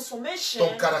 your transformation,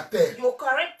 ton caractère. your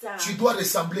character. Tu dois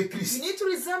ressembler You Christ. need to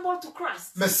resemble to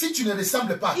Christ. Mais si tu ne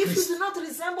ressembles pas à If you Christ, do not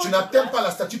resemble tu to n'atteins Christ, pas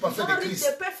la statue you parfaite de don't reach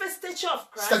Christ. the perfect stature of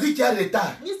Christ. C'est-à-dire qu'il y a un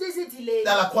retard Means there's a delay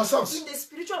dans la croissance. in the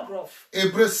spiritual growth.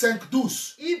 Hébreux 5,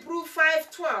 12. Hebrew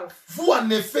 5:12. Vous en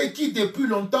effet qui depuis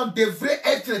longtemps devrez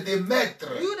être des maîtres.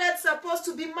 You that's supposed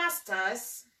to be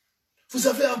masters, Vous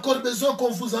avez encore besoin qu'on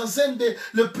vous enseigne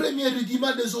le premier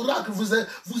rudiment des oracles.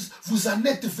 Vous en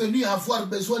êtes venus avoir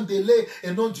besoin de lait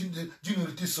et non d'une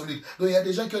nourriture solide. Donc il y a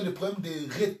des gens qui ont des problèmes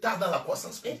de retard dans la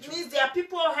croissance it spirituelle. means there are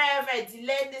people who have a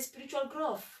delay in the spiritual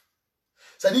growth.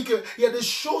 C'est-à-dire qu'il y a des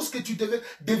choses que tu devais,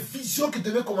 des visions que tu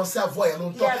devais commencer à voir il y a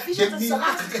longtemps, There are visions des that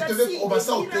miracles que supposed tu to devais see, commencer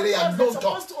à the opérer il y a miracles that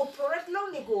longtemps. supposed to operate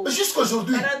long ago. Mais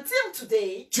jusqu'aujourd'hui, And until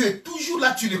today, tu es toujours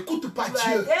là, tu n'écoutes pas you are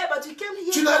Dieu. there, but you can't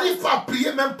hear Tu God. n'arrives pas à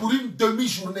prier même pour une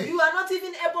demi-journée. You are not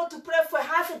even able to pray for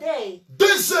half a day.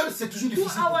 2 heures, c'est toujours 2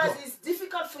 difficile pour toi. hours is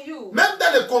difficult for you. Même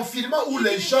dans le confinement où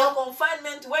les Even in gens the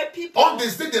confinement where people ont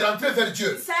décidé de rentrer vers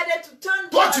Dieu, decided to turn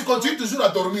toi to tu God, continues toujours à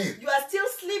dormir. you are still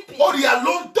sleeping. Or il y a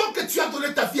longtemps que tu as donné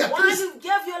ta vie à Why Christ. you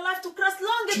gave your life to Christ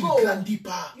long Tu ago? ne grandis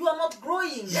pas. You are not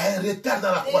growing. Il y a un retard dans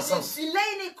la There is croissance. a delay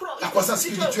in La croissance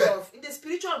spirituelle. in the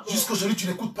spiritual growth. Jusqu'aujourd'hui, tu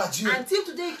n'écoutes pas Dieu. Until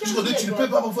today, you can't Jusqu'aujourd'hui, tu hear ne peux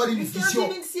God. pas avoir une You can't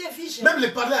vision. even see a vision. Même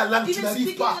les parler en langue, tu Even n'arrives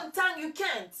speaking pas. in tongue, you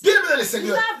can't. Bien-aimé dans le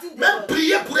Seigneur, Loved in the même Lord.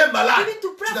 prier pour un malade, Even to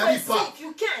tu pray for a n'arrives pas. sick,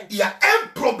 you can't. Il y a un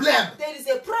problème There is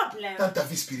a problem dans ta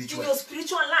vie in spirituelle. your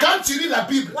spiritual life. Quand tu lis la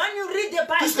Bible, When you read the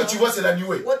tout ce que tu Bible, vois, c'est la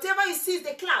nuée. whatever you see is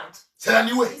the cloud. C'est la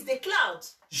nuée. Is the cloud.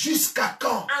 Jusqu'à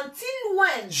quand? Until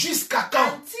when? Jusqu'à quand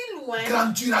Until when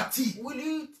grandiras-tu will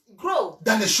you grow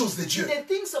dans les choses de in Dieu? the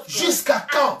things of God? Jusqu'à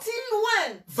quand Until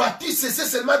when vas-tu cesser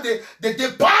seulement de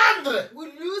dépendre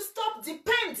will you stop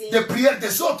depending des prières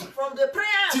des autres? from the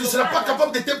prayers Tu ne of seras pas others?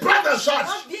 capable de te prendre en charge.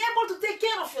 Not be able to take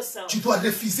care of yourself. Tu dois You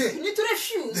refuser need to de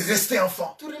refuse rester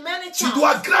enfant. to remain a Tu child.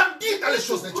 dois grandir dans You les need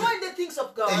choses to de grow Dieu. in the things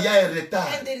of God. Et il y a un retard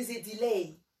And there is a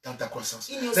delay. dans ta croissance.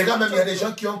 In your Regarde, même il y a des spiritual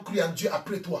gens qui ont cru en Dieu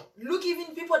après toi. Look, even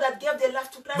people that gave their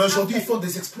life to Christ. Mais aujourd'hui, ils after. font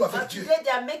des exploits avec But Dieu. today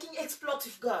they are making exploits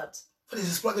with God. Ils font des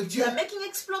exploits avec They Dieu. are making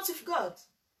exploits with God.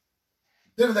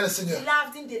 Bien dans le Seigneur,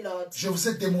 Beloved in the Lord, je vous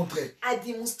ai démontré I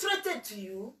demonstrated to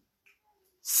you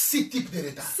 6 types de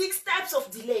retards. 6 types of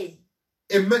delay.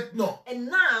 Et maintenant, And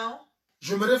now,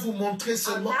 j'aimerais vous montrer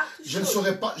seulement, like to je ne show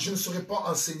saurais pas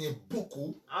enseigner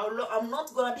beaucoup. I'm not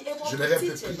going to be able J'aimerais un to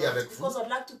peu teach prier you avec because I'd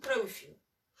like to pray with you.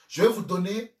 Je vais vous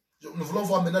donner, nous voulons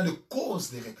voir maintenant les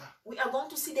causes des retards. We are going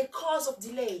to see the cause of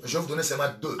delay. Je vais vous donner seulement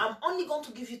 2. I'm only going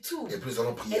to give you 2. Et puis nous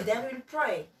allons prier. And then we'll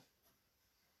pray.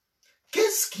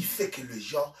 Qu'est-ce qui fait que les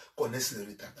gens connaissent le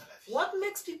retard dans la vie? What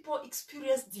makes people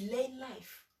experience delay in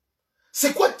life?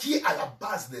 C'est quoi qui est à la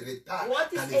base des retards What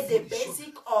is dans at the l'évolution,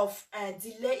 basic of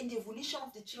delay in the evolution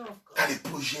of the children of God? dans les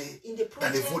projets, In the dans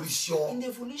project, l'évolution, in the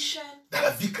evolution, dans la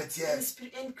vie in, chrétienne,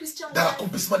 in Christian dans life,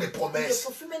 l'accomplissement des in the promesses?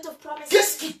 fulfillment of promises?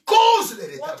 Qu'est-ce qui cause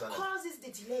les What retards dans la vie? causes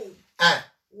the delay? 1.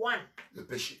 1. Le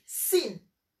péché. Sin.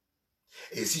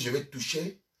 Et si je vais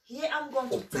toucher Here I'm going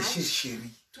au to péché touch chéri.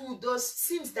 to those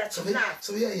sins that Vous you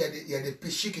savez, have. il y a des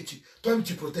péchés que toi-même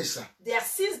tu protèges ça. There are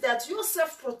sins that you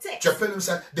self-protect. Tu appelles même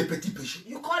ça des petits péchés.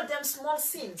 You call them small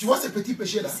sins. Tu vois ces petits You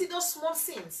péchés-là see those small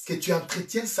sins que tu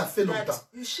entretiens, ça fait longtemps. that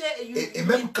you share, Et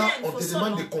même quand on te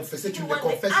demande de confesser, tu ne les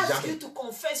confesses ask jamais. you to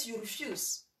confess, you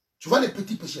refuse. Tu vois les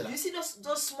petits péchés là? You see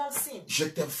those small sins? Je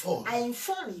t'informe. I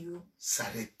inform you. Ça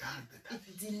retarde ta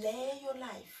vie. It delay your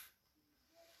life.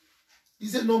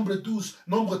 Lisez Nombre 12,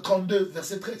 Nombre 32,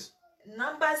 verset 13.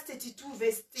 Numbers 32,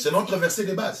 verse 13. C'est notre verset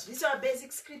de base. This is our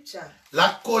basic scripture.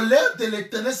 La colère de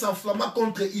l'Éternel s'enflamma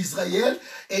contre Israël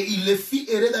et il les fit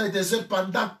errer dans le désert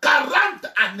pendant 40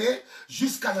 années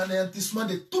jusqu'à l'anéantissement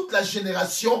de toute la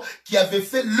génération qui avait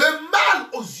fait le mal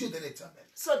aux yeux de l'Éternel.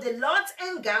 So the Lord's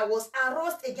anger was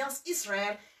aroused against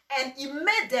Israel and he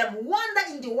made them wander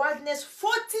in the wilderness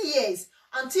 40 years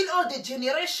until all the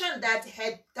generation that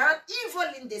had done evil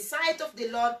in the sight of the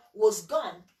Lord was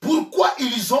gone. Pourquoi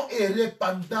ils ont erré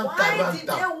pendant Why 40 did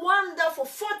ans? they wander for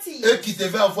 40 Eux years? qui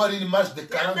devaient avoir une marche de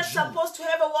They are 40 not jours supposed to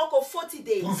have a walk of 40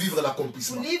 days pour vivre to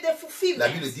l'accomplissement. live the fulfillment. La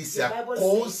Bible dit c'est The à Bible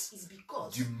cause says it's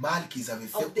because du mal qu'ils avaient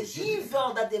fait of aux the yeux de l'Éternel.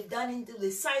 evil that they've done into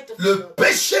the sight of the Le Lord.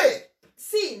 péché,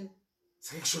 Sin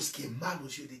c'est quelque chose qui est mal aux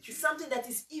yeux de Dieu. is something that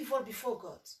is evil before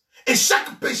God. Et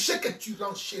chaque péché que tu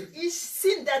renchéris, Each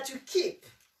sin that you keep,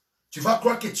 tu vas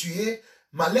croire que tu es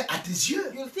malin à tes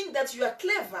yeux. you think that you are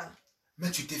clever, Mais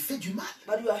tu t'es fait du mal.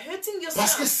 but you are hurting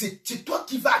Parce que yourself. c'est toi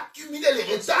qui vas accumuler les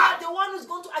You are retards. the one who's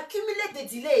going to accumulate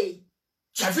the delay.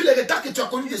 Tu as vu les retards que tu as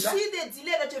connus You déjà? see the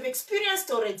delay that you've experienced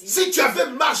already. Si tu avais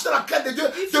marché dans la crainte de Dieu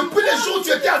If you depuis le jour où walk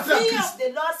tu étais in entré en the fear Christ, of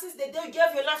the Lord since the day you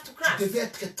gave your life to tu Christ, devais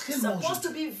être très it's loin supposed to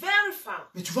aujourd'hui. be very far.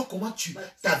 Mais tu vois comment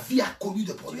ta vie a connu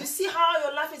des Do you problèmes. see how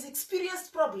your life has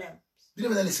experienced problems?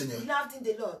 Bien-aimés dans le Seigneur, Beloved in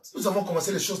the Lord. nous avons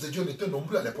commencé les choses de Dieu, on était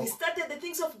nombreux à We l'époque. started the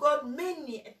things of God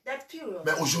mainly at that period.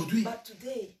 Mais aujourd'hui, But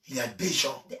today, il y a des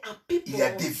gens, there are people, il y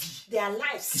a des vies their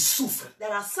qui lives souffrent.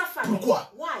 that are suffering. Pourquoi?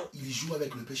 Why? Ils jouent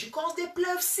avec le péché. Because they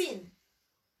play with sin.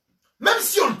 Même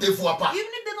si on ne te voit pas, Even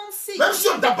if they don't see, même si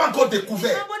on ne t'a pas encore if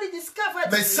découvert, nobody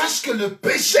discovered mais it, sache que le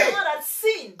péché know that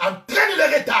sin entraîne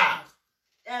le retard.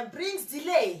 brings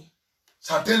delay.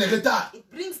 Ça entraîne le retard. It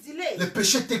brings delay. Le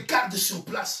péché te garde sur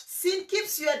place. Sin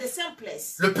keeps you at the same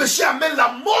place. Le péché amène la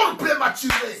mort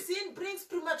prématurée. Sin brings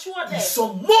premature Ils death.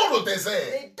 sont morts au désert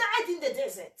They died in the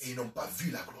desert. et ils n'ont pas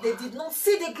vu la gloire. They did not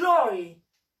see the glory.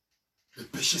 Le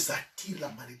péché, ça attire la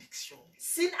malédiction.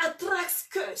 Sin attracts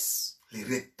curse. Le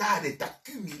retard est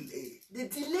accumulé The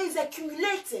delay is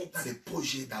accumulated dans les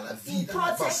projets, dans la vie, in dans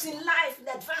projects, l'avancement. in life,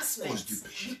 in advancement. Cause du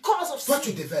péché. Because of Toi,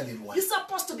 tu sin. devais aller loin. You're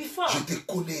supposed to be far. Je te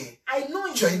connais. I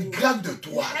know Tu as you. une grande You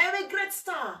toi. have a great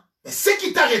star. Mais ce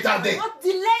qui t'a retardé, What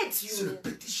delayed c'est you le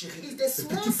petit chéri. is Le the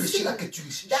small petit péché là sin que tu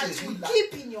that chéris you là.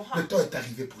 keep in your Le heart. temps est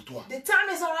arrivé pour toi The time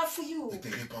is arrived for you de te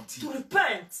repentir, to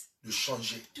repent, de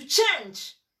changer. to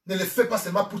change. Ne le fais pas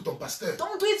seulement pour ton pasteur.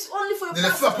 Don't do it only for your Ne le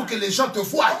fais pas pour pastor. que les gens te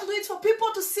voient. Don't do it for people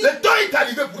to see. Le temps est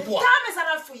arrivé The pour toi time is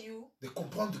arrived for you de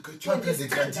comprendre que tu to es en train de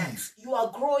understand grandir. that you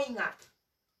are growing up.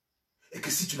 Et que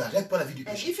si tu n'arrêtes pas la vie du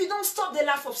And péché, if you don't stop the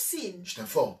life of sin, je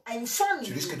t'informe, I inform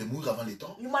tu risques you, de mourir avant les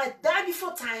temps, you might die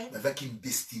before time, mais avec une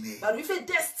destinée but with a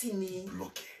destiny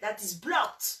bloquée. that is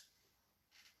blocked.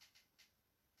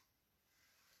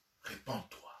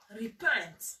 Répands-toi.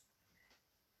 Repent.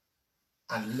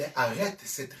 Arrête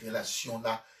cette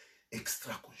relation-là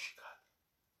extra-conjugale.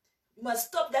 You must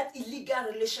stop that illegal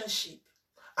relationship.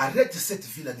 Arrête cette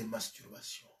vie-là de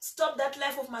masturbation. Stop that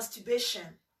life of masturbation.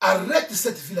 Arrête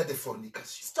cette vie-là de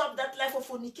fornication. Stop that life of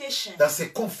fornication. Dans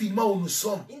ces confinements où nous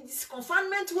sommes, In this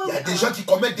confinement where il y a we des are, gens qui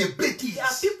commettent des bêtises. there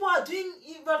are people who are doing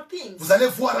evil things. Vous allez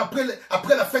voir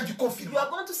après la fin du You confinement are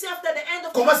going to see after the end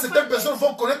of comment the certaines personnes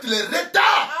vont connaître les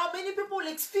retards how many people will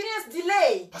experience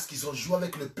delay parce qu'ils ont joué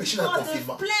avec le péché dans le because they've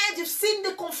confinement. played, they've seen the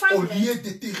Au confinement. lieu de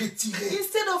te retirer,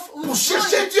 Instead of pour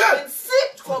chercher Dieu, and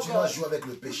seek tu for continues à God, jouer avec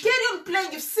le you péché. carry on playing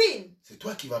with sin. C'est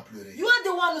toi qui vas pleurer. You are the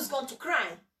one who's going to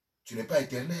cry. Tu n'es pas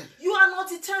éternel. You are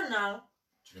not eternal.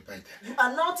 Tu n'es pas éternel. You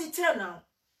are not eternal.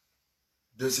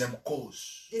 Deuxième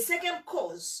cause The second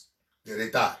cause de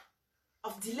retard,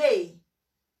 of delay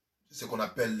c'est ce qu'on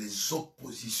appelle les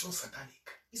oppositions sataniques.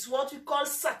 is what we call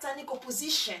satanic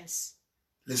oppositions.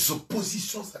 Les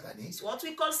oppositions sataniques, It's what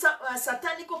we call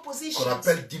satanic oppositions. qu'on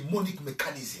appelle demonic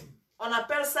mechanism. On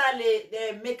appelle ça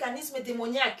les mécanismes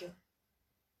démoniaques.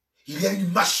 Il y a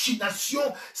une machination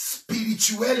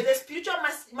spirituelle The spiritual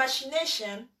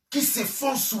machination qui se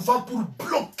font souvent pour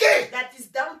bloquer that is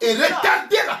down et to God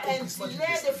retarder and l'accomplissement du delay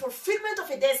the destin. fulfillment of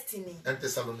a destiny. 1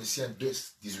 Thessaloniciens 2,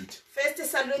 18. 1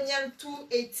 Thessalonians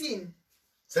 2:18.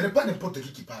 Ce n'est pas n'importe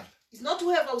qui parle. It's not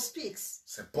whoever who speaks.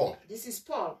 C'est Paul, This is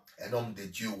Paul, un homme de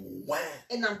Dieu oint.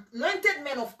 an anointed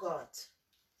man of God.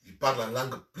 Il parle en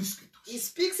langue plus que He tous.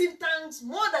 speaks in tongues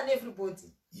more than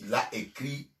everybody. Il a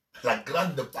écrit la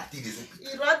grande partie des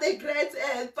épîtres. He wrote the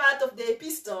great part of the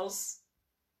epistles.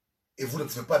 Et vous ne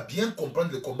pouvez pas bien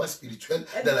comprendre le combat spirituel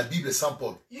dans la Bible sans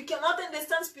Paul. You cannot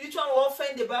understand spiritual warfare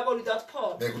in the Bible without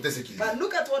Paul. Mais écoutez ce qu'il dit. But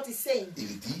look at what he's saying.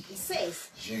 Il dit, He says,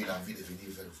 j'ai eu l'envie de venir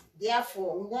vers vous.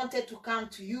 therefore, we wanted to come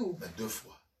to you. Mais 2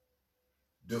 fois.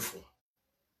 2 fois.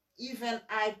 Even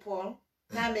I, Paul,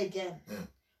 come again.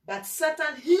 But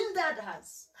Satan hindered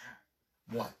us.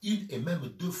 Moi, 1 et même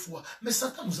 2 fois. Mais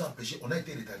Satan nous a empêchés. On a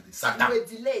été retardés. Satan. We were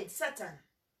delayed. Satan.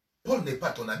 Paul n'est pas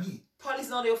ton ami. Paul is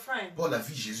not your friend. Paul a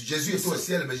vu Jésus. Jésus est au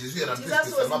ciel, mais Jésus est rentré Jesus was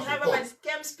spécialement in pour heaven, Paul. but he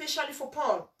came specially for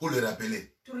Paul. Pour le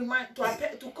rappeler. To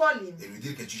call him. Et lui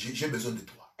dire que j'ai besoin de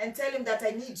toi. And tell him that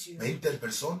I need you. Mais une telle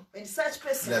personne, And such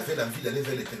person, il avait l'envie d'aller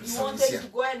vers les he wanted Thessaloniciens. to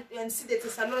go and see the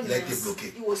Thessalonians. Il a été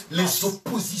bloqué. He was Les blocked.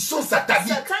 oppositions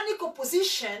sataniques Satanic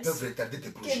oppositions peuvent retarder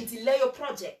tes can projets. delay your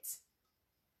project.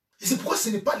 Et c'est pourquoi ce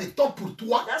n'est pas le temps pour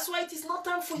toi That's why it is not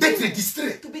time for d'être you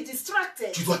distrait. to be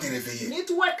distracted. Tu dois te You réveiller. need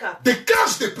to wake up.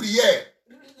 Déclenche tes prières.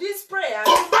 This prayer,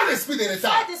 Combat l'esprit de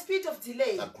retard. fight the spirit of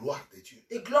delay. La gloire de Dieu.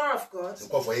 The glory of God. C'est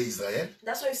quoi, vous voyez Israël?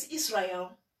 That's why you see Israel.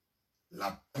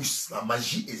 La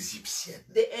magie égyptienne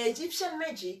The Egyptian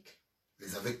magic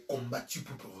les avait combattus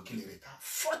pour provoquer les retards.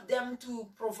 fought them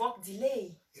to provoke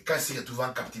delay. Et quand ils se retrouvaient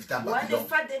en captivité en When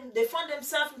Babylone, they found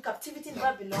themselves in captivity in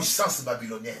la Babylon, puissance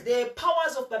babylonienne, the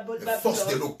powers of les forces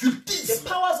de Babylon, the l'occultisme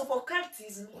powers of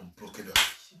occultism ont bloqué leur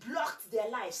vie. blocked their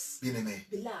lives. Bien-aimés,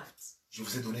 Beloved, je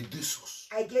vous ai donné 2 sources.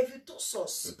 I gave you 2 Le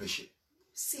sources. péché.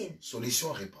 Sin.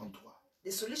 Solution, répands-toi.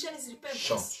 The solution is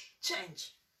repentance.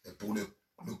 Change. Et pour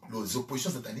les oppositions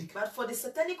sataniques, But for the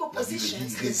satanic la Bible oppositions, dit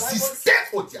the Bible résistez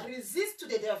au says, diable resist to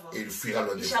the devil. et il fuira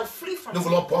loin de He vous. shall flee from Nous you.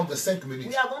 voulons prendre 5 minutes.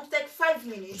 We are going to take 5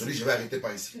 minutes. Aujourd'hui, je vais arrêter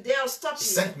par ici. Today I'll stop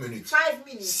 5 here. minutes. 5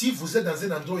 minutes. Si vous êtes dans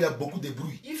un endroit où il y a beaucoup de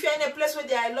bruit, If you're in a place where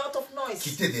there are a lot of noise,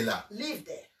 quittez de là. leave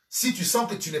there. Si tu sens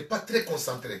que tu n'es pas très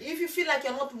concentré, If you feel like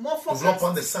you're not more nous voulons focused,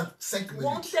 prendre 5 we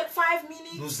want to minutes. take 5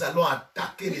 minutes. Nous allons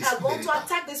attaquer We are l'esprit going de to retard.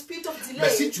 attack the spirit of Mais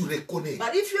si delay. tu reconnais But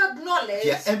if you qu'il y a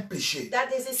acknowledge un péché that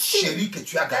there's a sin chéri que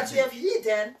tu as that you gardé, have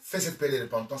hidden, fais cette prière de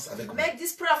repentance avec moi. make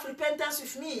this prayer of repentance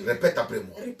with me. Répète après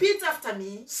moi. Repeat after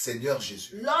me. Seigneur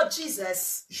Jésus, Lord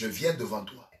Jesus, je viens devant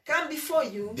toi come before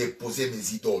you déposer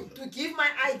mes idoles. to give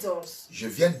my idols. Je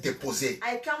viens déposer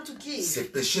I come to give ces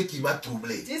péchés qui m'ont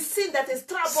troublé, this sin that has ces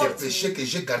troubled péchés me, que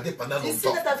j'ai gardés pendant this sin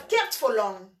longtemps. that I've kept for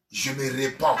long. Je me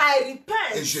répands I et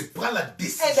repent je prends la and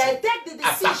décision I take the à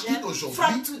partir decision d'aujourd'hui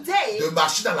from today de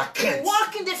marcher dans la to crainte,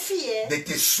 walk in the fear, de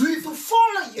te suivre to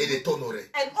follow et you de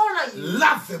t'honorer. and honor you.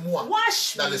 Lave-moi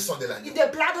Wash dans me le sang de in l'agneau.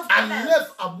 the blood of the Lamb.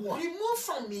 Enlève à moi Remove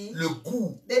from me le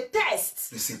goût the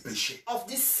taste de ces péchés. of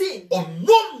this sin Au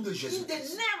nom de Jésus. in the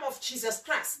name of Jesus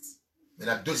Christ.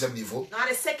 Maintenant, deuxième niveau, Now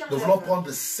the second nous voulons level,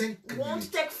 prendre 5 we want to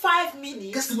minutes. take 5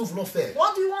 minutes. Qu'est-ce que nous voulons faire?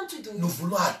 What do we want to do? Nous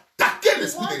voulons attaquer We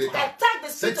l'esprit want de to retard. attack the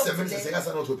spirit Cette of semaine, ce delay. sera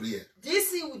ça notre prière.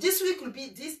 This week will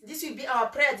be our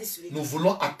prayer this week. Nous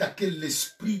voulons attaquer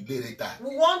l'esprit de retard.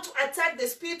 We want to attack the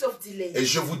spirit of delay. Et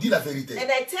je vous dis la vérité, And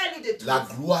I tell you the truth. la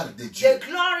gloire de Dieu The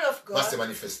glory of va se God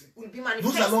manifester. will be Nous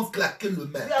manifested. allons claquer le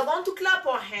main We are going to clap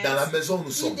our dans la hands maison où nous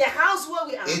in sommes the house where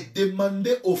we are. et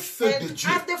demander au feu de And Dieu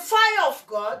at the fire of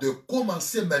God, de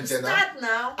commencer maintenant start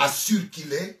now à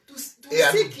circuler to et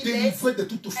à nous circulate délivrer de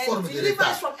toute and forme de deliver us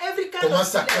retard. from every kind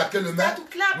Commence à of delay. claquer le main. Start to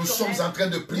clap Nous your sommes hands. en train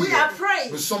de prier. We are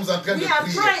praying. Nous sommes en train de We are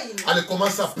prier. praying. Allez,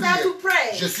 commence à prier. Start to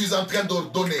pray. Je suis en train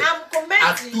d'ordonner I'm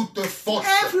à commanding toute force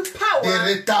every power de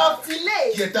retard of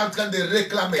delay qui est en train de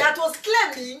réclamer that was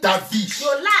claiming ta vie,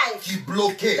 your life, qui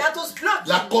bloquait that was blocking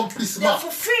l'accomplissement the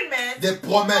fulfillment des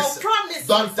promesses of promises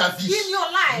dans ta vie. in your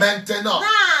life. Maintenant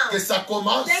Now, que ça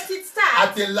commence let it à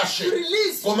start te lâcher. to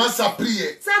release you. Commence à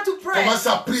prier. Start to pray. Commence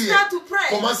à prier. Start to pray.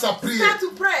 Commence à prier. Start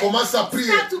to pray. Commence à prier.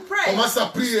 Start to pray. Commence à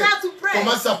prier. Start to pray.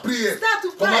 Commence à prier. Start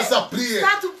to pray. Commence à prier.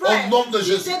 Start to pray. Au nom de In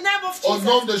Jésus. the name of Au Jesus.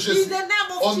 nom de Jésus. In the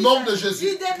name of Au Jesus. nom de Jésus.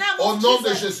 In the name Au of nom de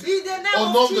Jesus. Jésus. In the name Au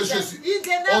of nom de Jesus. Jésus. In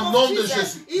the Au name nom of de Jesus.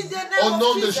 Jésus. In the Au name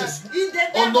nom of de Jesus. Jésus. In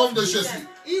the Au name nom of de Jesus. Jésus.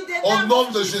 In the Au name nom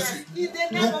of de Jesus. Jésus. In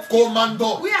the name Nous of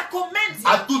commandons Jesus. We are commanding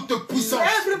à toute puissance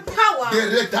every power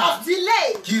de retard of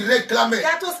delay qui réclamait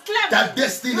that was claiming ta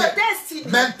destinée. your destiny.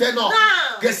 Maintenant,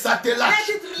 Now, que ça te lâche.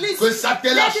 let it release Que ça te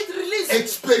lâche. Let it release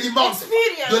Expérimente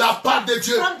Experience de la part de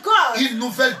Dieu from God une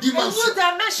nouvelle a dimension. new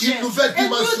dimension, Une nouvelle a new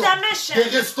dimension dimension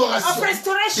de restauration, of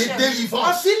restoration, de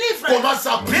délivrance. of deliverance. Commence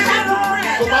à prier. Start to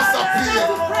pray. Commence à prier. Start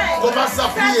to pray. Commence à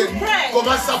prier. Start to pray.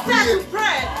 Commence à Start prier. to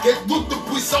pray. Que toute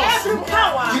puissance Every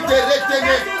power qui te that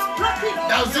retenait is blocking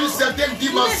dans you une certaine in a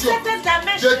dimension certain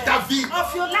dimension de ta vie,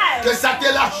 of your life, que ça te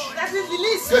lâche. that is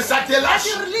released. Que ça te lâche.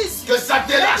 Let it release. Que ça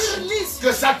te Let lâche. it release.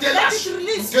 Que ça te Let lâche. it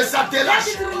release. Que ça te Let lâche.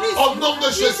 it release. Au nom de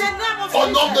In Jésus. the name of Au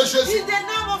nom de Jesus. Jésus. In the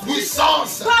name of Nous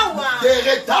puissance des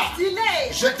retards,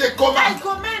 je te commande,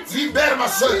 libère ma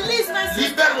soeur,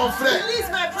 libère mon frère.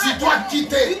 Tu dois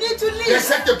quitter de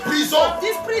cette prison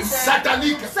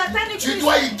satanique. Tu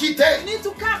dois y quitter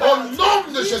au nom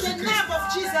de Jésus-Christ.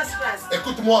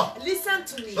 Écoute-moi,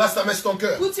 place ta main sur ton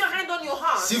cœur.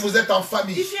 Si vous êtes en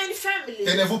famille,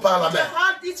 tenez-vous par la main.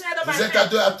 Vous êtes à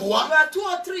 2 à 3,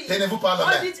 tenez-vous par la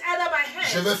main.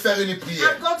 Je veux faire une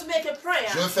prière.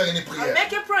 Je veux faire une prière.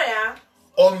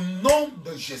 Au nom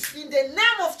de Jésus.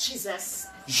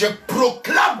 Je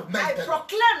proclame maintenant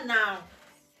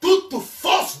toute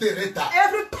force de retard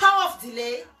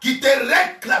qui te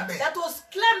réclamait,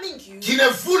 qui ne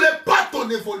voulait pas ton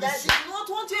évolution,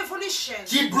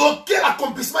 qui bloquait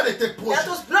l'accomplissement de tes projets,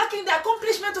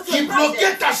 qui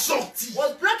bloquait ta sortie,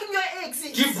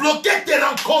 qui bloquait tes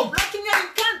rencontres.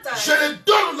 Je le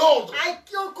donne l'ordre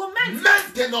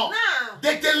maintenant de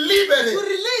te libérer,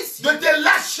 de te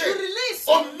lâcher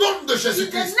au nom de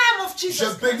Jésus-Christ. Je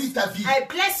bénis ta vie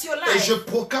et je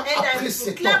proclame après ce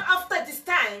temps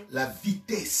la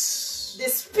vitesse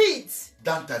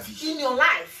dans ta vie.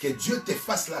 Que Dieu te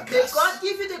fasse la grâce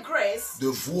de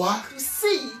voir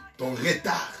ton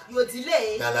retard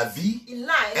dans la vie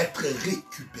être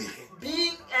récupéré.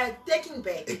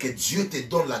 Et que Dieu te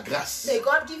donne la grâce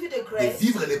de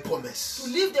vivre les promesses,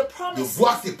 de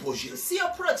voir tes projets,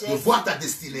 de voir ta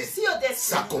destinée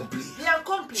s'accomplir.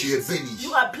 Tu es béni.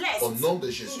 Au nom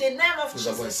de Jésus, nous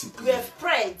avons ainsi prié.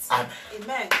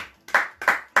 Amen.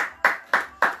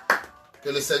 Que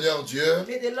le Seigneur Dieu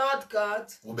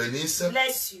vous bénisse.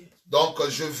 Donc,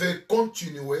 je vais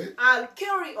continuer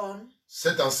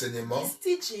cet enseignement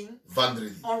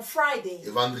vendredi. Et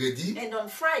vendredi,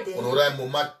 on aura un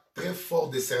moment très fort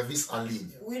de service en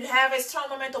ligne.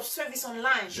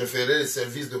 Je ferai le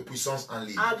service de puissance en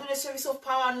ligne.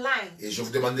 Et je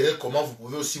vous demanderai comment vous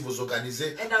pouvez aussi vous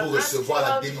organiser pour recevoir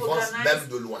la délivrance même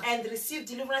de loin.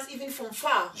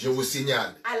 Je vous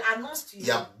signale, il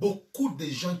y a beaucoup de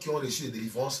gens qui ont reçu des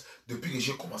délivrances depuis que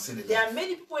j'ai commencé le live.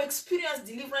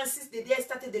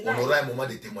 On aura un moment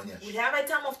de témoignage.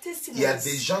 Il y a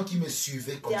des gens qui me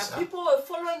suivaient comme ça.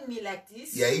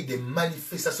 Il y a eu des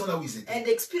manifestations là où ils étaient.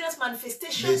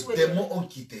 Les démons ont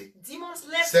quitté.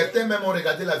 Certains même ont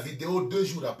regardé la vidéo 2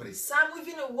 jours après.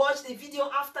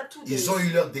 Ils ont eu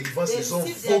leur délivrance, ils ont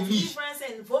vomi.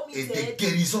 Et des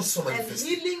guérisons sont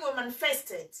manifestées.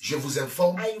 Je vous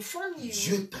informe,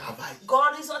 Dieu travaille,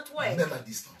 même à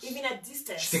distance.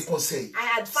 Je te conseille,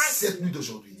 cette nuit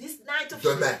d'aujourd'hui,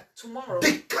 demain,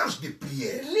 déclenche des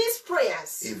prières.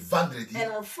 Et vendredi,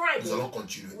 nous allons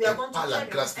continuer. Et par la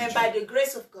grâce de Dieu,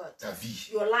 ta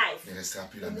vie ne restera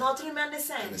plus la même.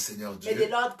 Que le Seigneur Dieu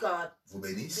vous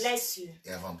bénisse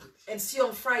et à vendredi. And see you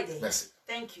on Friday. Merci.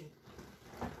 Thank you.